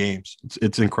tough games.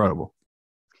 It's incredible.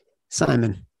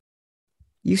 Simon,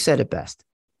 you said it best.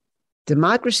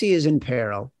 Democracy is in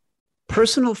peril.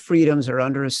 Personal freedoms are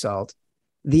under assault.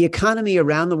 The economy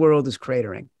around the world is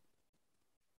cratering.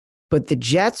 But the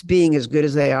Jets being as good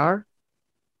as they are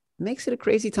makes it a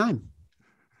crazy time.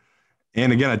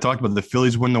 And again, I talked about the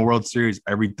Phillies win the World Series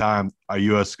every time a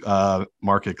U.S.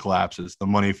 Market collapses. The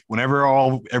money, whenever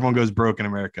everyone goes broke in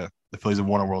America, the Phillies have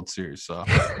won a World Series. So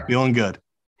feeling good.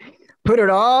 Put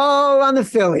it all on the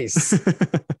Phillies.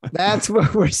 That's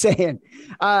what we're saying.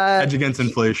 Hedge against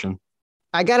inflation.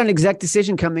 I got an exec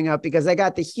decision coming up because I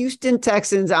got the Houston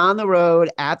Texans on the road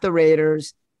at the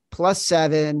Raiders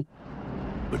 +7.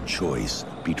 A choice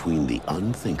between the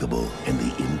unthinkable and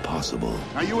the impossible.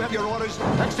 Now you have your orders.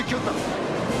 Execute them.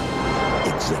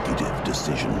 Executive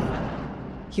decision.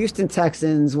 Houston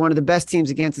Texans, one of the best teams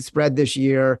against the spread this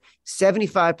year.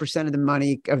 75% of the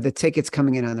money of the tickets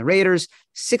coming in on the Raiders.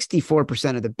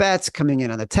 64% of the bets coming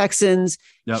in on the Texans.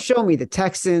 Yep. Show me the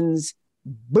Texans.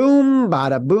 Boom,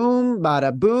 bada boom,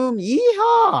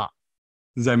 yeehaw.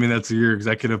 Does that mean that's your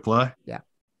executive play? Yeah.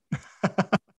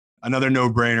 Another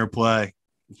no-brainer play.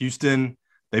 Houston,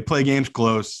 they play games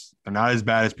close. They're not as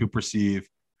bad as people perceive.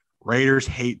 Raiders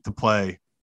hate to play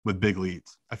with big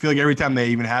leads. I feel like every time they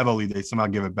even have a lead, they somehow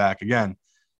give it back. Again,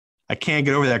 I can't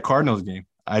get over that Cardinals game.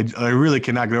 I really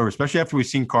cannot get over, especially after we've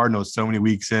seen Cardinals so many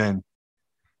weeks in.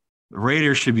 The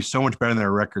Raiders should be so much better than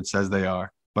their record says they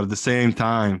are. But at the same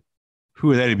time,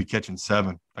 who are they to be catching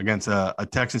 7 against a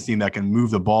Texans team that can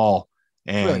move the ball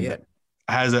and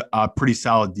has a pretty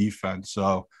solid defense?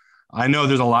 So I know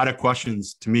there's a lot of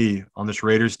questions to me on this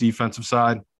Raiders defensive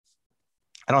side.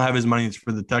 I don't have as many as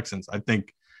for the Texans. I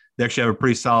think they actually have a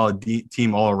pretty solid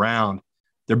team all around.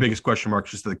 Their biggest question mark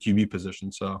is just the QB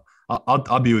position. So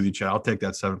I'll be with you, Chad. I'll take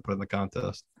that 7, put it in the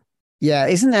contest. Yeah,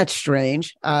 isn't that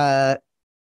strange?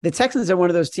 The Texans are one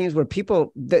of those teams where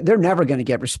they're never going to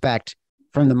get respect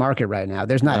from the market right now.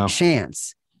 There's not a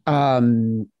chance.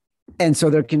 And so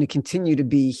they're going to continue to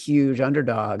be huge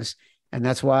underdogs. And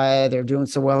that's why they're doing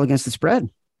so well against the spread.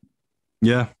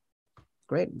 Yeah.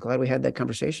 Great. I'm glad we had that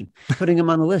conversation. Putting them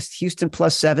on the list. Houston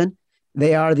 +7.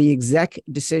 They are the exec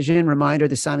decision. Reminder,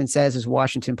 the Simon Says is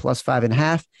Washington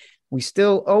 +5.5. We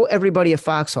still owe everybody a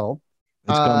foxhole.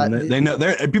 They know.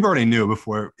 People already knew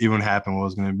before it even happened what it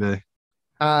was going to be.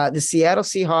 The Seattle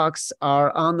Seahawks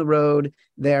are on the road.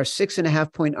 They are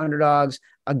 6.5-point underdogs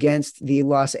against the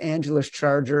Los Angeles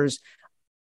Chargers.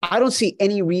 I don't see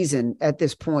any reason at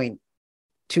this point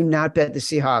to not bet the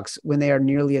Seahawks when they are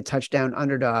nearly a touchdown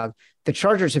underdog. The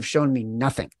Chargers have shown me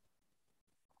nothing.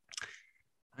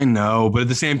 I know, but at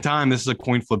the same time, this is a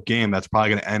coin flip game that's probably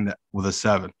going to end with a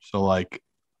 7. So,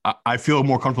 I feel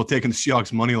more comfortable taking the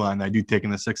Seahawks money line than I do taking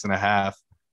the 6.5.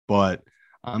 But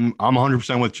I'm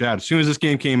 100% with Chad. As soon as this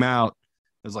game came out,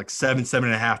 it was like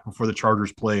 7.5 before the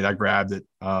Chargers played. I grabbed it.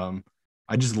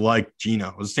 I just like Geno.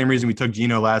 It was the same reason we took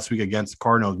Geno last week against the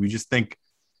Cardinals. We just think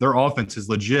their offense is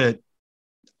legit.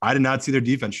 I did not see their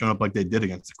defense showing up like they did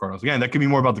against the Cardinals. Again, that could be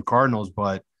more about the Cardinals,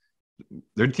 but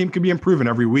their team could be improving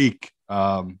every week.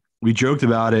 We joked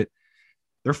about it.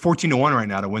 They're 14-1 right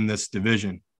now to win this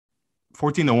division.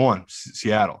 14-1,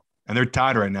 Seattle. And they're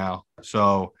tied right now.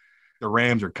 So the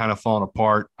Rams are kind of falling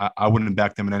apart. I wouldn't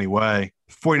back them in any way.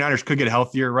 49ers could get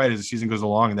healthier, right, as the season goes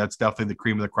along, and that's definitely the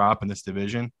cream of the crop in this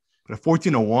division. But at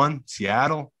 14-1,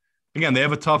 Seattle, again, they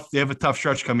have a tough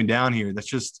stretch coming down here.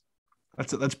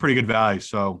 That's pretty good value.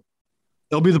 So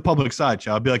it'll be the public side.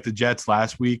 It'll be like the Jets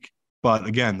last week. But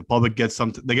again, the public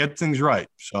they get things right.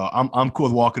 So I'm cool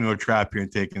with walking into a trap here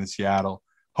and taking Seattle.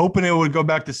 Hoping it would go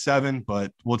back to 7,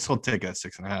 but we'll still take it at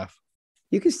 6.5.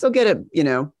 You can still get it,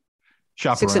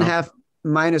 Shop 6.5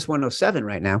 minus 107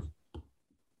 right now.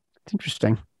 It's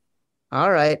interesting.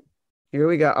 All right. Here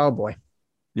we go. Oh boy.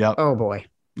 Yeah. Oh boy.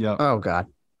 Yeah. Oh God.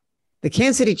 The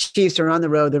Kansas City Chiefs are on the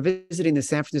road. They're visiting the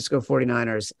San Francisco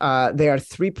 49ers. They are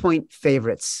 3-point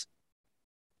favorites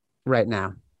right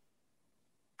now.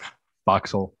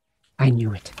 Foxhole. I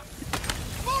knew it.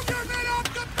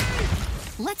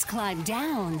 Let's climb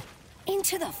down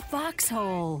into the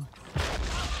foxhole.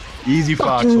 Easy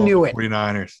foxhole. Knew it.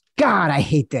 49ers. God, I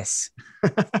hate this.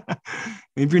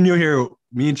 If you're new here,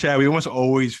 me and Chad, we almost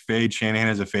always fade Shanahan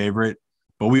as a favorite,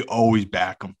 but we always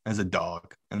back him as a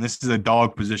dog. And this is a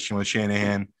dog position with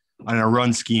Shanahan on a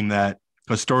run scheme that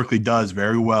historically does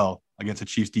very well against a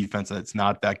Chiefs defense that's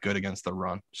not that good against the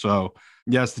run. So,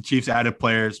 yes, the Chiefs added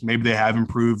players. Maybe they have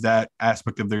improved that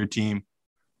aspect of their team.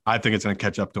 I think it's going to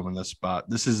catch up to them in this spot.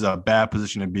 This is a bad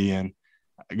position to be in.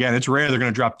 Again, it's rare they're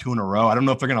going to drop 2 in a row. I don't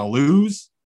know if they're going to lose.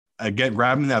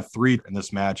 Grabbing that 3 in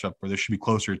this matchup where they should be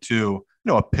closer to,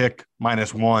 a pick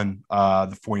 -1,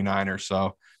 the 49ers.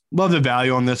 So, love the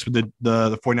value on this with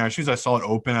the 49ers. As soon as I saw it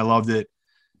open, I loved it.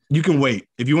 You can wait.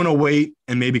 If you want to wait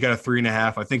and maybe get a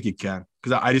 3.5, I think you can.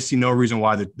 Because I just see no reason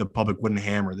why the public wouldn't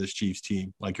hammer this Chiefs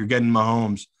team. Like, you're getting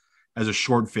Mahomes as a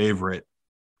short favorite.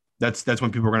 That's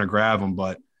when people are going to grab him.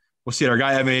 But we'll see. Our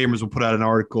guy Evan Abrams will put out an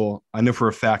article. I know for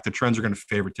a fact the trends are going to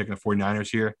favor taking the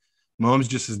 49ers here. Mahomes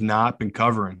just has not been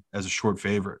covering as a short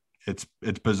favorite. It's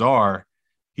bizarre.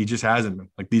 He just hasn't been.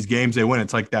 Like, these games they win,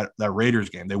 it's like that Raiders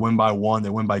game. They win by 1, they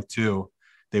win by 2.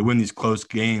 They win these close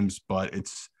games, but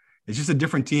it's just a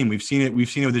different team. We've seen it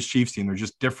with this Chiefs team. They're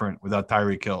just different without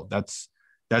Tyreek Hill. That's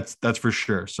for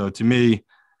sure. So to me,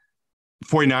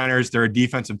 49ers, they're a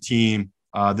defensive team.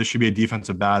 This should be a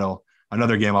defensive battle.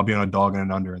 Another game, I'll be on a dog and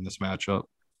an under in this matchup.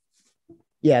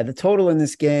 Yeah, the total in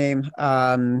this game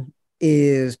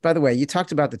is, by the way, you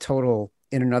talked about the total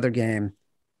in another game,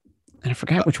 and I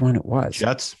forgot which one it was.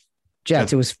 Jets.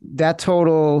 It was that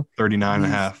total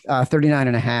 39.5.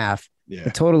 39.5. Yeah.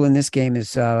 The total in this game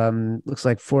is looks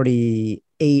like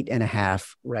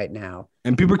 48.5 right now.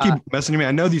 And people keep messaging me.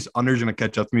 I know these unders are going to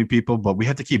catch up to me, people, but we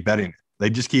have to keep betting. They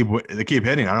keep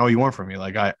hitting. I don't know what you want from me.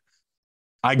 Like,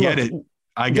 I get it.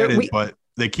 I get it, but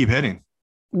they keep hitting.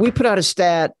 We put out a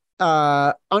stat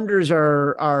unders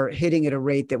are hitting at a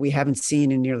rate that we haven't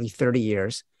seen in nearly 30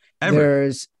 years. Ever.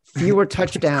 There's fewer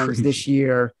touchdowns Crazy. this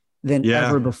year than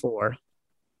ever before.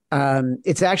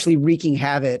 It's actually wreaking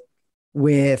havoc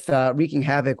with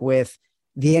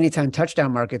the anytime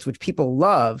touchdown markets, which people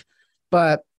love,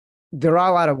 but they're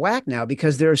all out of whack now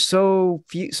because there's so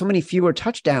many fewer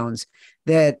touchdowns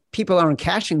that people aren't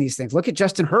cashing these things. Look at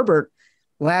Justin Herbert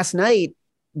last night.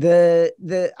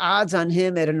 The odds on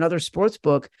him at another sports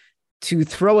book to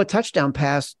throw a touchdown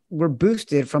pass were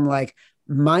boosted from like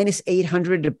minus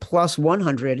 800 to plus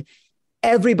 100.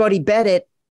 Everybody bet it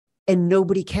and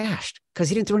nobody cashed because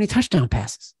he didn't throw any touchdown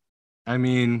passes. I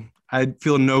mean, I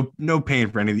feel no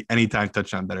pain for anytime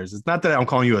touchdown bettors. It's not that I'm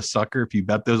calling you a sucker if you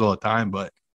bet those all the time,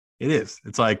 but it is.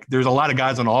 It's like there's a lot of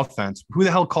guys on offense. Who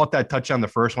the hell caught that touchdown the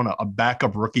first one? A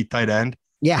backup rookie tight end.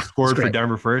 Yeah. Scored for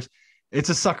Denver first. It's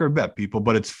a sucker bet, people,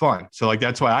 but it's fun. So like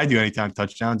that's why I do anytime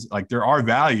touchdowns. Like there are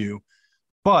value,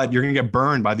 but you're gonna get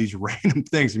burned by these random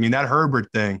things. I mean, that Herbert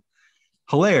thing,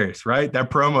 hilarious, right? That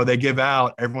promo they give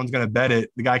out, everyone's gonna bet it.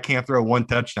 The guy can't throw one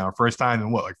touchdown, first time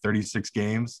in like 36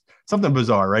 games. Something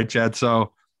bizarre, right, Chad?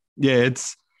 So yeah,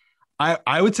 it's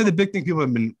I would say the big thing people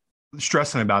have been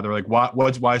stressing about. They're like,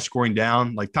 why scoring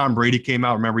down? Like Tom Brady came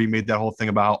out. Remember, he made that whole thing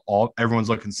about everyone's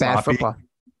looking sloppy. Bad football.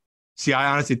 See,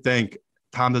 I honestly think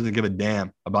Tom doesn't give a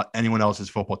damn about anyone else's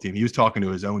football team. He was talking to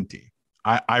his own team.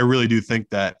 I really do think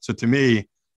that. So to me,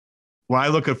 when I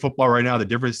look at football right now, the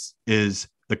difference is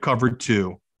the cover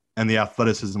two and the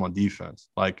athleticism on defense.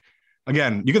 Like,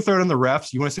 again, you can throw it on the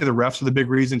refs. You want to say the refs are the big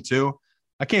reason too?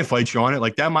 I can't fight you on it.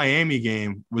 Like that Miami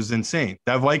game was insane.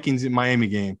 That Vikings in Miami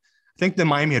game, I think the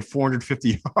Miami had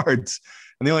 450 yards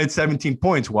and they only had 17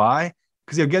 points. Why?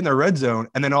 Because they'll get in their red zone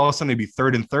and then all of a sudden it'd be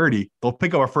 3rd and 30. They'll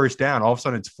pick up a first down. All of a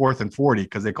sudden it's 4th and 40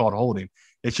 because they called holding.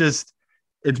 It's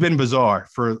been bizarre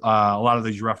for a lot of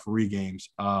these referee games.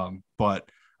 But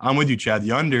I'm with you, Chad. The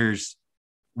unders,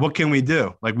 what can we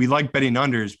do? Like we like betting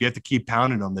unders. We have to keep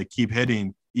pounding them. They keep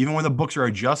hitting. Even when the books are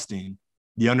adjusting,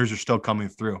 the unders are still coming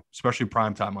through, especially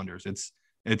primetime unders.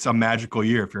 It's a magical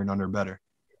year if you're an under better.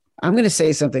 I'm going to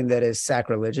say something that is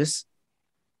sacrilegious.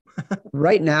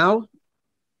 Right now,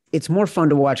 it's more fun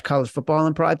to watch college football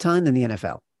in prime time than the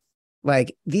NFL.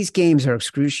 Like these games are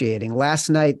excruciating. Last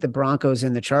night, the Broncos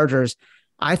and the Chargers,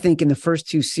 I think in the first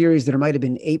two series, there might've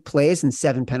been 8 plays and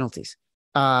 7 penalties,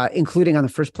 including on the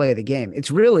first play of the game.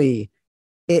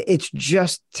 It's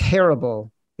just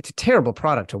terrible. It's a terrible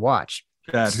product to watch.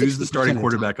 Chad, who's the starting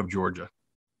quarterback of Georgia?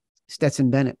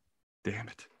 Stetson Bennett. Damn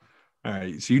it. All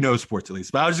right. So you know sports at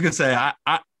least. But I was just going to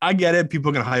say, I get it. People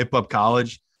are going to hype up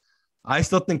college. I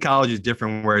still think college is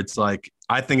different where it's like,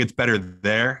 I think it's better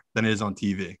there than it is on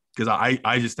TV because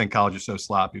I just think college is so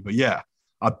sloppy. But yeah,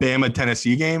 a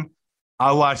Bama-Tennessee game,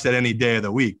 I'll watch that any day of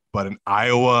the week. But an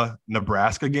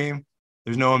Iowa-Nebraska game,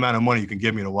 there's no amount of money you can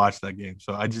give me to watch that game.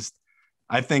 So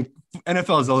I think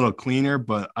NFL is a little cleaner,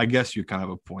 but I guess you kind of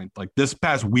have a point. Like this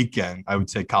past weekend, I would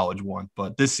say college won.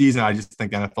 But this season, I just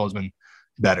think NFL has been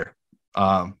better.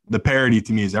 The parity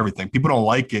to me is everything. People don't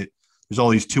like it. There's all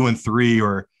these 2-3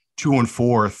 or 2-4,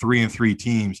 3-3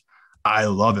 teams. I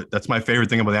love it. That's my favorite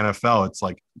thing about the NFL. It's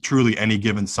like truly any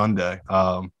given Sunday.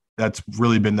 That's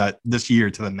really been that this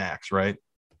year to the max, right?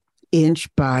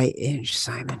 Inch by inch,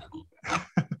 Simon.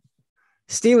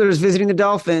 Steelers visiting the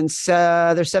Dolphins.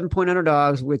 They're 7-point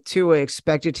underdogs with Tua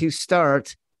expected to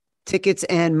start. Tickets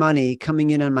and money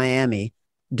coming in on Miami.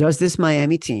 Does this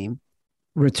Miami team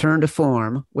return to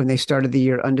form when they started the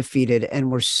year undefeated and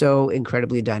were so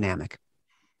incredibly dynamic?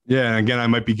 Yeah, and again, I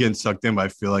might be getting sucked in, but I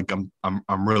feel like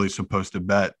I'm really supposed to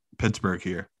bet Pittsburgh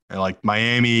here. And like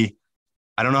Miami,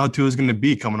 I don't know how Tua's going to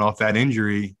be coming off that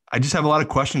injury. I just have a lot of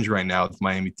questions right now with the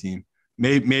Miami team.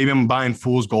 Maybe I'm buying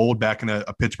fool's gold back in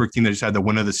a Pittsburgh team that just had the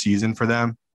win of the season for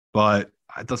them. But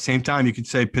at the same time, you could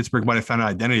say Pittsburgh might have found an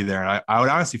identity there. And I would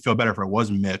honestly feel better if it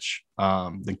was Mitch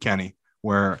than Kenny,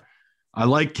 where I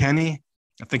like Kenny.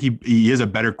 I think he is a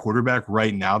better quarterback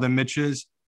right now than Mitch is.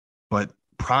 But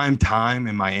prime time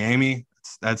in Miami,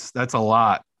 that's a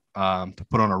lot to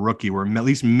put on a rookie, where at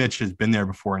least Mitch has been there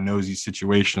before and knows these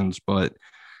situations. But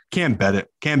can't bet it.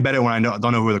 Can't bet it when I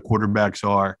don't know who the quarterbacks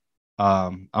are.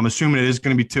 I'm assuming it is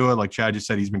going to be Tua. Like Chad just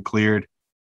said, he's been cleared.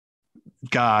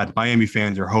 God, Miami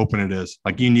fans are hoping it is.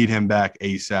 Like you need him back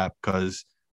ASAP because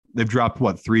they've dropped,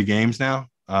 3 games now?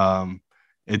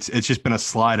 It's just been a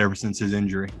slide ever since his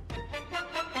injury.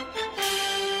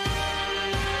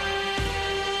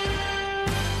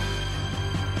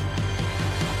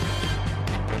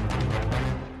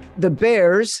 The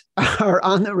Bears are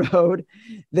on the road.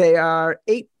 They are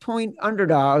 8-point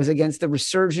underdogs against the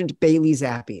resurgent Bailey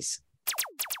Zappies.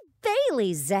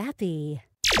 Bailey Zappi.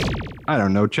 I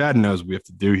don't know. Chad knows what we have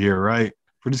to do here, right?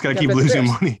 We're just got to keep bet the losing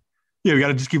Bears. money. Yeah, we got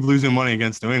to just keep losing money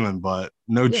against New England, but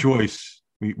no choice.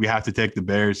 We have to take the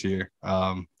Bears here.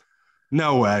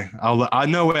 No way.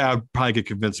 No way I'd probably get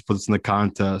convinced to put this in the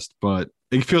contest, but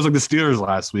it feels like the Steelers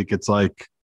last week. It's like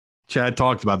Chad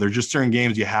talked about. There's just certain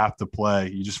games you have to play.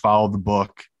 You just follow the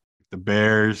book. The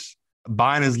Bears,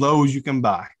 buying as low as you can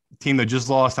buy. A team that just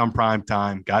lost on prime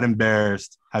time, got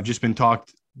embarrassed, have just been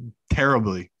talked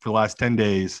terribly for the last 10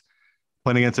 days,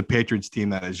 playing against a Patriots team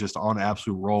that is just on an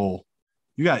absolute roll.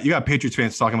 You got Patriots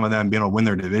fans talking about them being able to win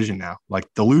their division now. Like,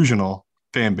 delusional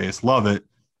fan base. Love it.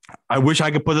 I wish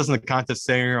I could put this in the contest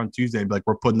here on Tuesday and be like,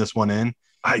 we're putting this one in.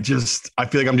 I feel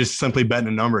like I'm just simply betting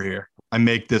a number here. I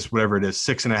make this whatever it is,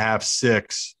 6.5,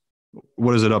 6.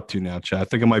 What is it up to now, Chad? I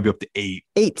think it might be up to 8.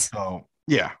 8. So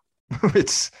yeah,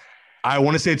 I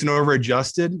want to say it's an over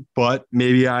adjusted, but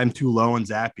maybe I'm too low on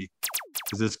Zappy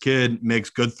because this kid makes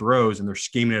good throws and they're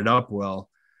scheming it up well.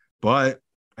 But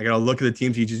I got to look at the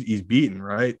teams he's beaten,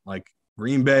 right? Like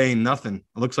Green Bay, nothing.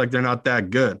 It looks like they're not that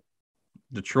good.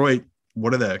 Detroit,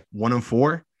 what are they?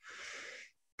 1-4.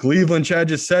 Cleveland, Chad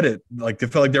just said it. Like, they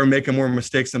felt like they were making more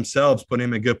mistakes themselves, putting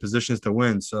them in good positions to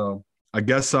win. So I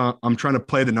guess I'm trying to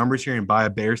play the numbers here and buy a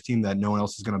Bears team that no one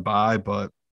else is going to buy. But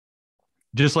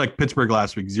just like Pittsburgh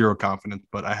last week, zero confidence,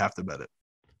 but I have to bet it.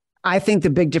 I think the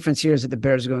big difference here is that the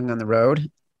Bears are going on the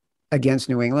road against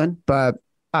New England, but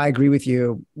I agree with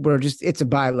you. It's a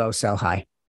buy low, sell high.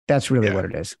 That's really what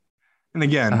it is. And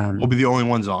again, we'll be the only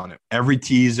ones on it. Every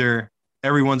teaser,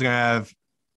 everyone's going to have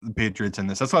the Patriots in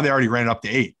this. That's why they already ran it up to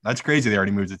 8. That's crazy. They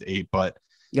already moved it to 8, but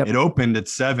it opened at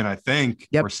 7, I think,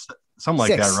 or something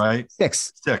like that, right?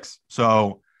 6.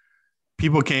 So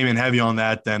people came in heavy on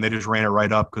that. Then they just ran it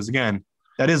right up because, again,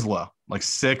 that is low. Like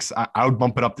 6, I would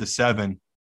bump it up to 7.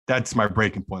 That's my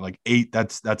breaking point. Like 8,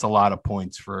 that's a lot of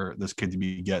points for this kid to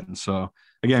be getting. So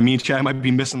again, me and Chad might be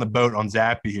missing the boat on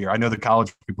Zappy here. I know the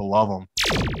college people love him,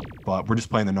 but we're just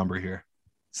playing the number here.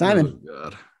 Simon,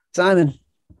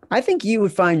 I think you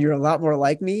would find you're a lot more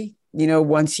like me,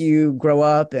 once you grow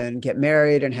up and get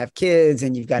married and have kids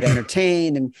and you've got to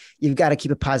entertain and you've got to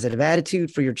keep a positive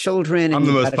attitude for your children. I'm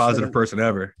the most positive person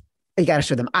ever. You got to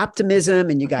show them optimism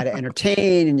and you got to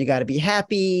entertain and you got to be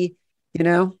happy.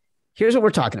 Here's what we're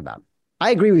talking about.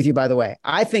 I agree with you, by the way.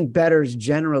 I think bettors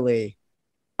generally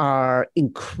are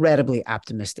incredibly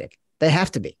optimistic. They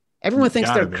have to be. Everyone thinks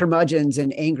they're curmudgeons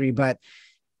and angry, but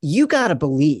you got to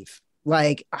believe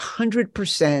like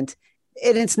 100%.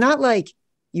 And it's not like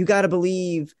you got to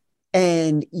believe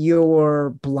and you're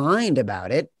blind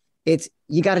about it. It's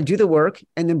you got to do the work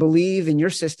and then believe in your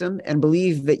system and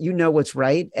believe that you know what's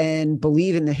right and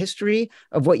believe in the history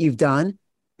of what you've done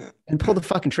and pull the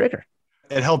fucking trigger.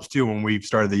 It helps too when we've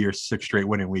started the year 6 straight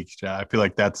winning weeks, Chad. I feel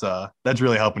like that's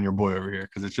really helping your boy over here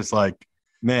because it's just like,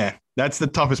 man, that's the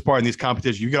toughest part in these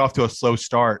competitions. You get off to a slow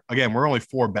start. Again, we're only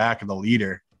 4 back of the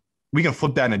leader. We can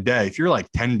flip that in a day. If you're like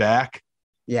 10 back,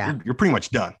 you're pretty much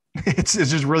done. It's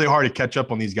just really hard to catch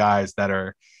up on these guys that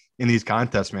are in these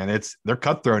contests, man. They're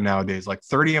cutthroat nowadays, like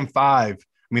 30-5. I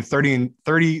mean,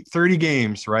 30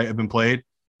 games, right, have been played.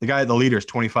 The leader is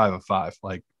 25-5.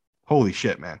 Like, holy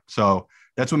shit, man. So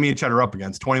that's what me and Chad are up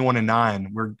against. 21-9.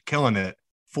 We're killing it.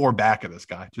 4 back of this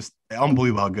guy. Just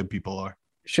unbelievable how good people are.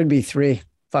 Should be 3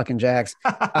 fucking Jags.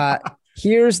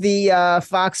 Here's the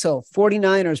Foxhole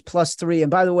 49ers +3.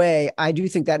 And by the way, I do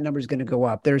think that number is going to go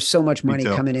up. There's so much money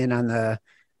coming in on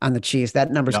the Chiefs. That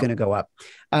number is going to go up.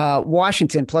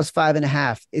 Washington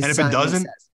 +5.5. And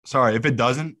if it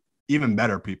doesn't, even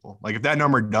better, people. Like if that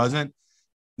number doesn't,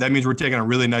 that means we're taking a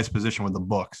really nice position with the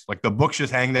books. Like the books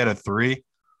just hang that at 3.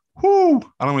 Whoo!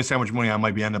 I don't want to say how much money I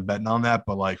might be end up betting on that,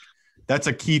 but like that's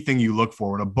a key thing you look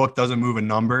for when a book doesn't move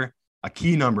a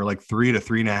key number like 3 to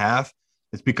 3.5.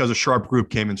 It's because a sharp group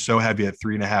came in so heavy at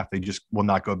 3.5, they just will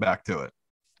not go back to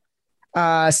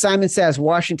it. Simon says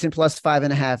Washington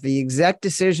 +5.5. The exact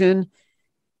decision,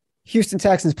 Houston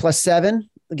Texans +7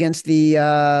 against the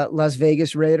Las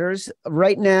Vegas Raiders.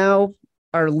 Right now,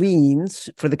 our leans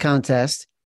for the contest.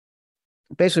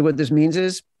 Basically, what this means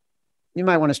is you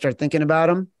might want to start thinking about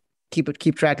them.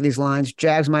 Keep track of these lines.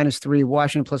 Jags -3,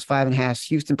 Washington +5.5,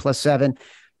 Houston +7,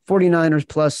 49ers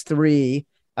 +3.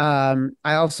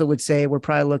 I also would say we're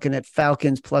probably looking at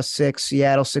Falcons +6,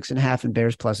 Seattle 6.5, and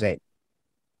Bears +8.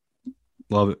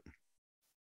 Love it.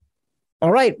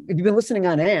 All right. If you've been listening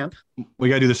on AMP, we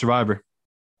got to do the Survivor.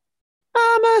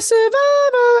 I'm a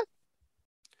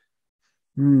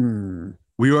survivor.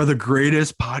 We are the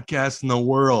greatest podcast in the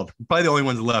world. Probably the only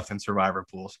ones left in Survivor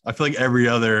pools. I feel like every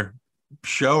other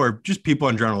show or just people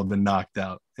in general have been knocked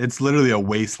out. It's literally a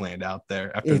wasteland out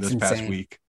there after this past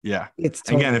week. Yeah. It's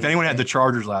totally again, if anyone had the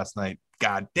Chargers last night,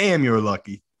 God damn, you're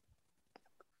lucky.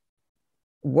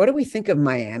 What do we think of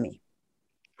Miami?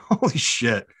 Holy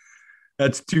shit.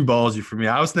 That's too ballsy for me.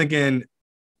 I was thinking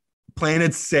playing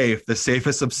it safe, the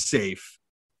safest of safe.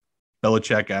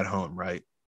 Belichick at home, right?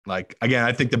 Like, again,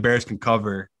 I think the Bears can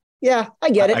cover. Yeah,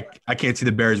 I get it. I can't see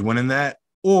the Bears winning that.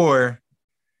 Or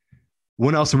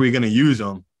when else are we going to use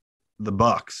them? The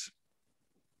Bucks.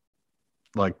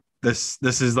 Like, this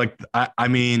is like, I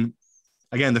mean,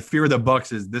 again, the fear of the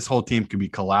Bucks is this whole team could be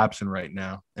collapsing right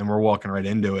now, and we're walking right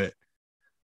into it.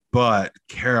 But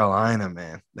Carolina,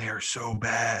 man, they are so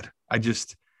bad. I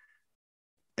don't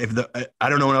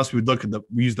know when else we would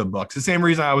use the Bucks. The same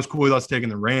reason I was cool with us taking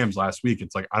the Rams last week.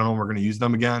 It's like, I don't know when we're going to use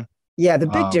them again. Yeah, the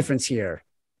big difference here,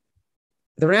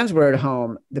 the Rams were at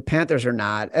home, the Panthers are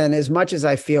not. And as much as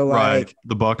I feel like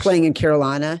the Bucks playing in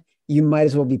Carolina, you might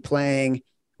as well be playing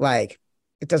like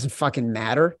it doesn't fucking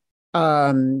matter.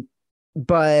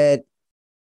 But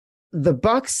the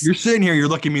Bucks, you're sitting here, you're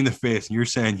looking me in the face, and you're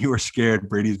saying you are scared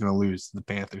Brady's going to lose to the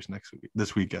Panthers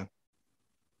this weekend.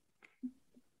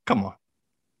 Come on.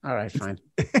 All right, fine.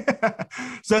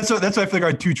 So that's what I feel like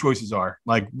our two choices are.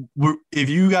 Like, if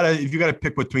you gotta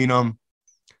pick between them,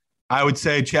 I would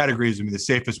say Chad agrees with me. The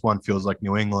safest one feels like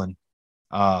New England.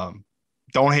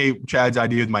 Don't hate Chad's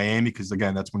idea with Miami because,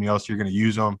 again, that's when else you're going to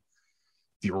use them.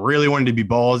 If you really wanted to be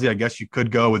ballsy, I guess you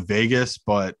could go with Vegas,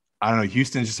 but I don't know.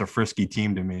 Houston's just a frisky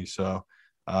team to me. So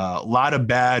a lot of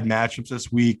bad matchups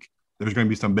this week. There's going to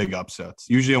be some big upsets.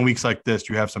 Usually on weeks like this,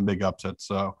 you have some big upsets.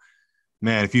 So,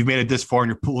 man, if you've made it this far and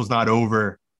your pool is not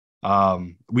over,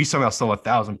 we somehow still have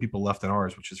 1,000 people left in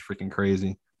ours, which is freaking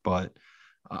crazy. But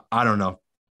I don't know.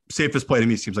 Safest play to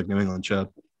me seems like New England, Chad.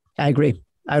 I agree.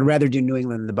 I'd rather do New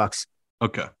England than the Bucks.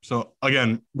 Okay. So,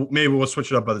 again, maybe we'll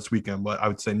switch it up by this weekend, but I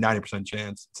would say 90%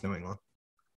 chance it's New England.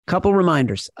 Couple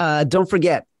reminders. Don't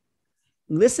forget,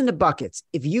 listen to Buckets.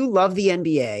 If you love the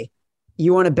NBA,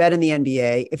 you want to bet in the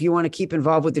NBA, if you want to keep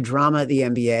involved with the drama of the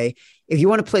NBA, if you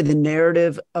want to play the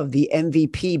narrative of the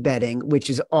MVP betting, which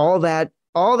is all that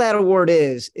award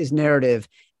is narrative,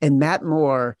 and Matt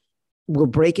Moore will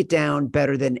break it down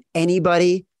better than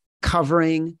anybody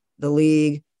covering the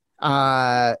league.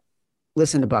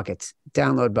 Listen to Buckets,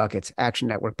 download Buckets, Action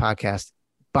Network podcast,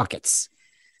 Buckets.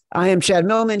 I am Chad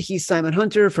Millman. He's Simon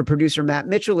Hunter. For producer Matt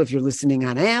Mitchell, if you're listening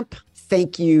on AMP,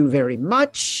 thank you very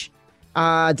much.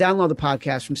 Download the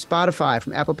podcast from Spotify,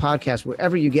 from Apple Podcasts,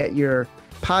 wherever you get your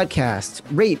podcasts.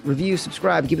 Rate, review,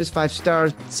 subscribe, give us 5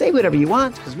 stars. Say whatever you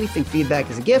want because we think feedback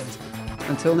is a gift.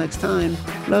 Until next time,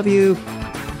 love you.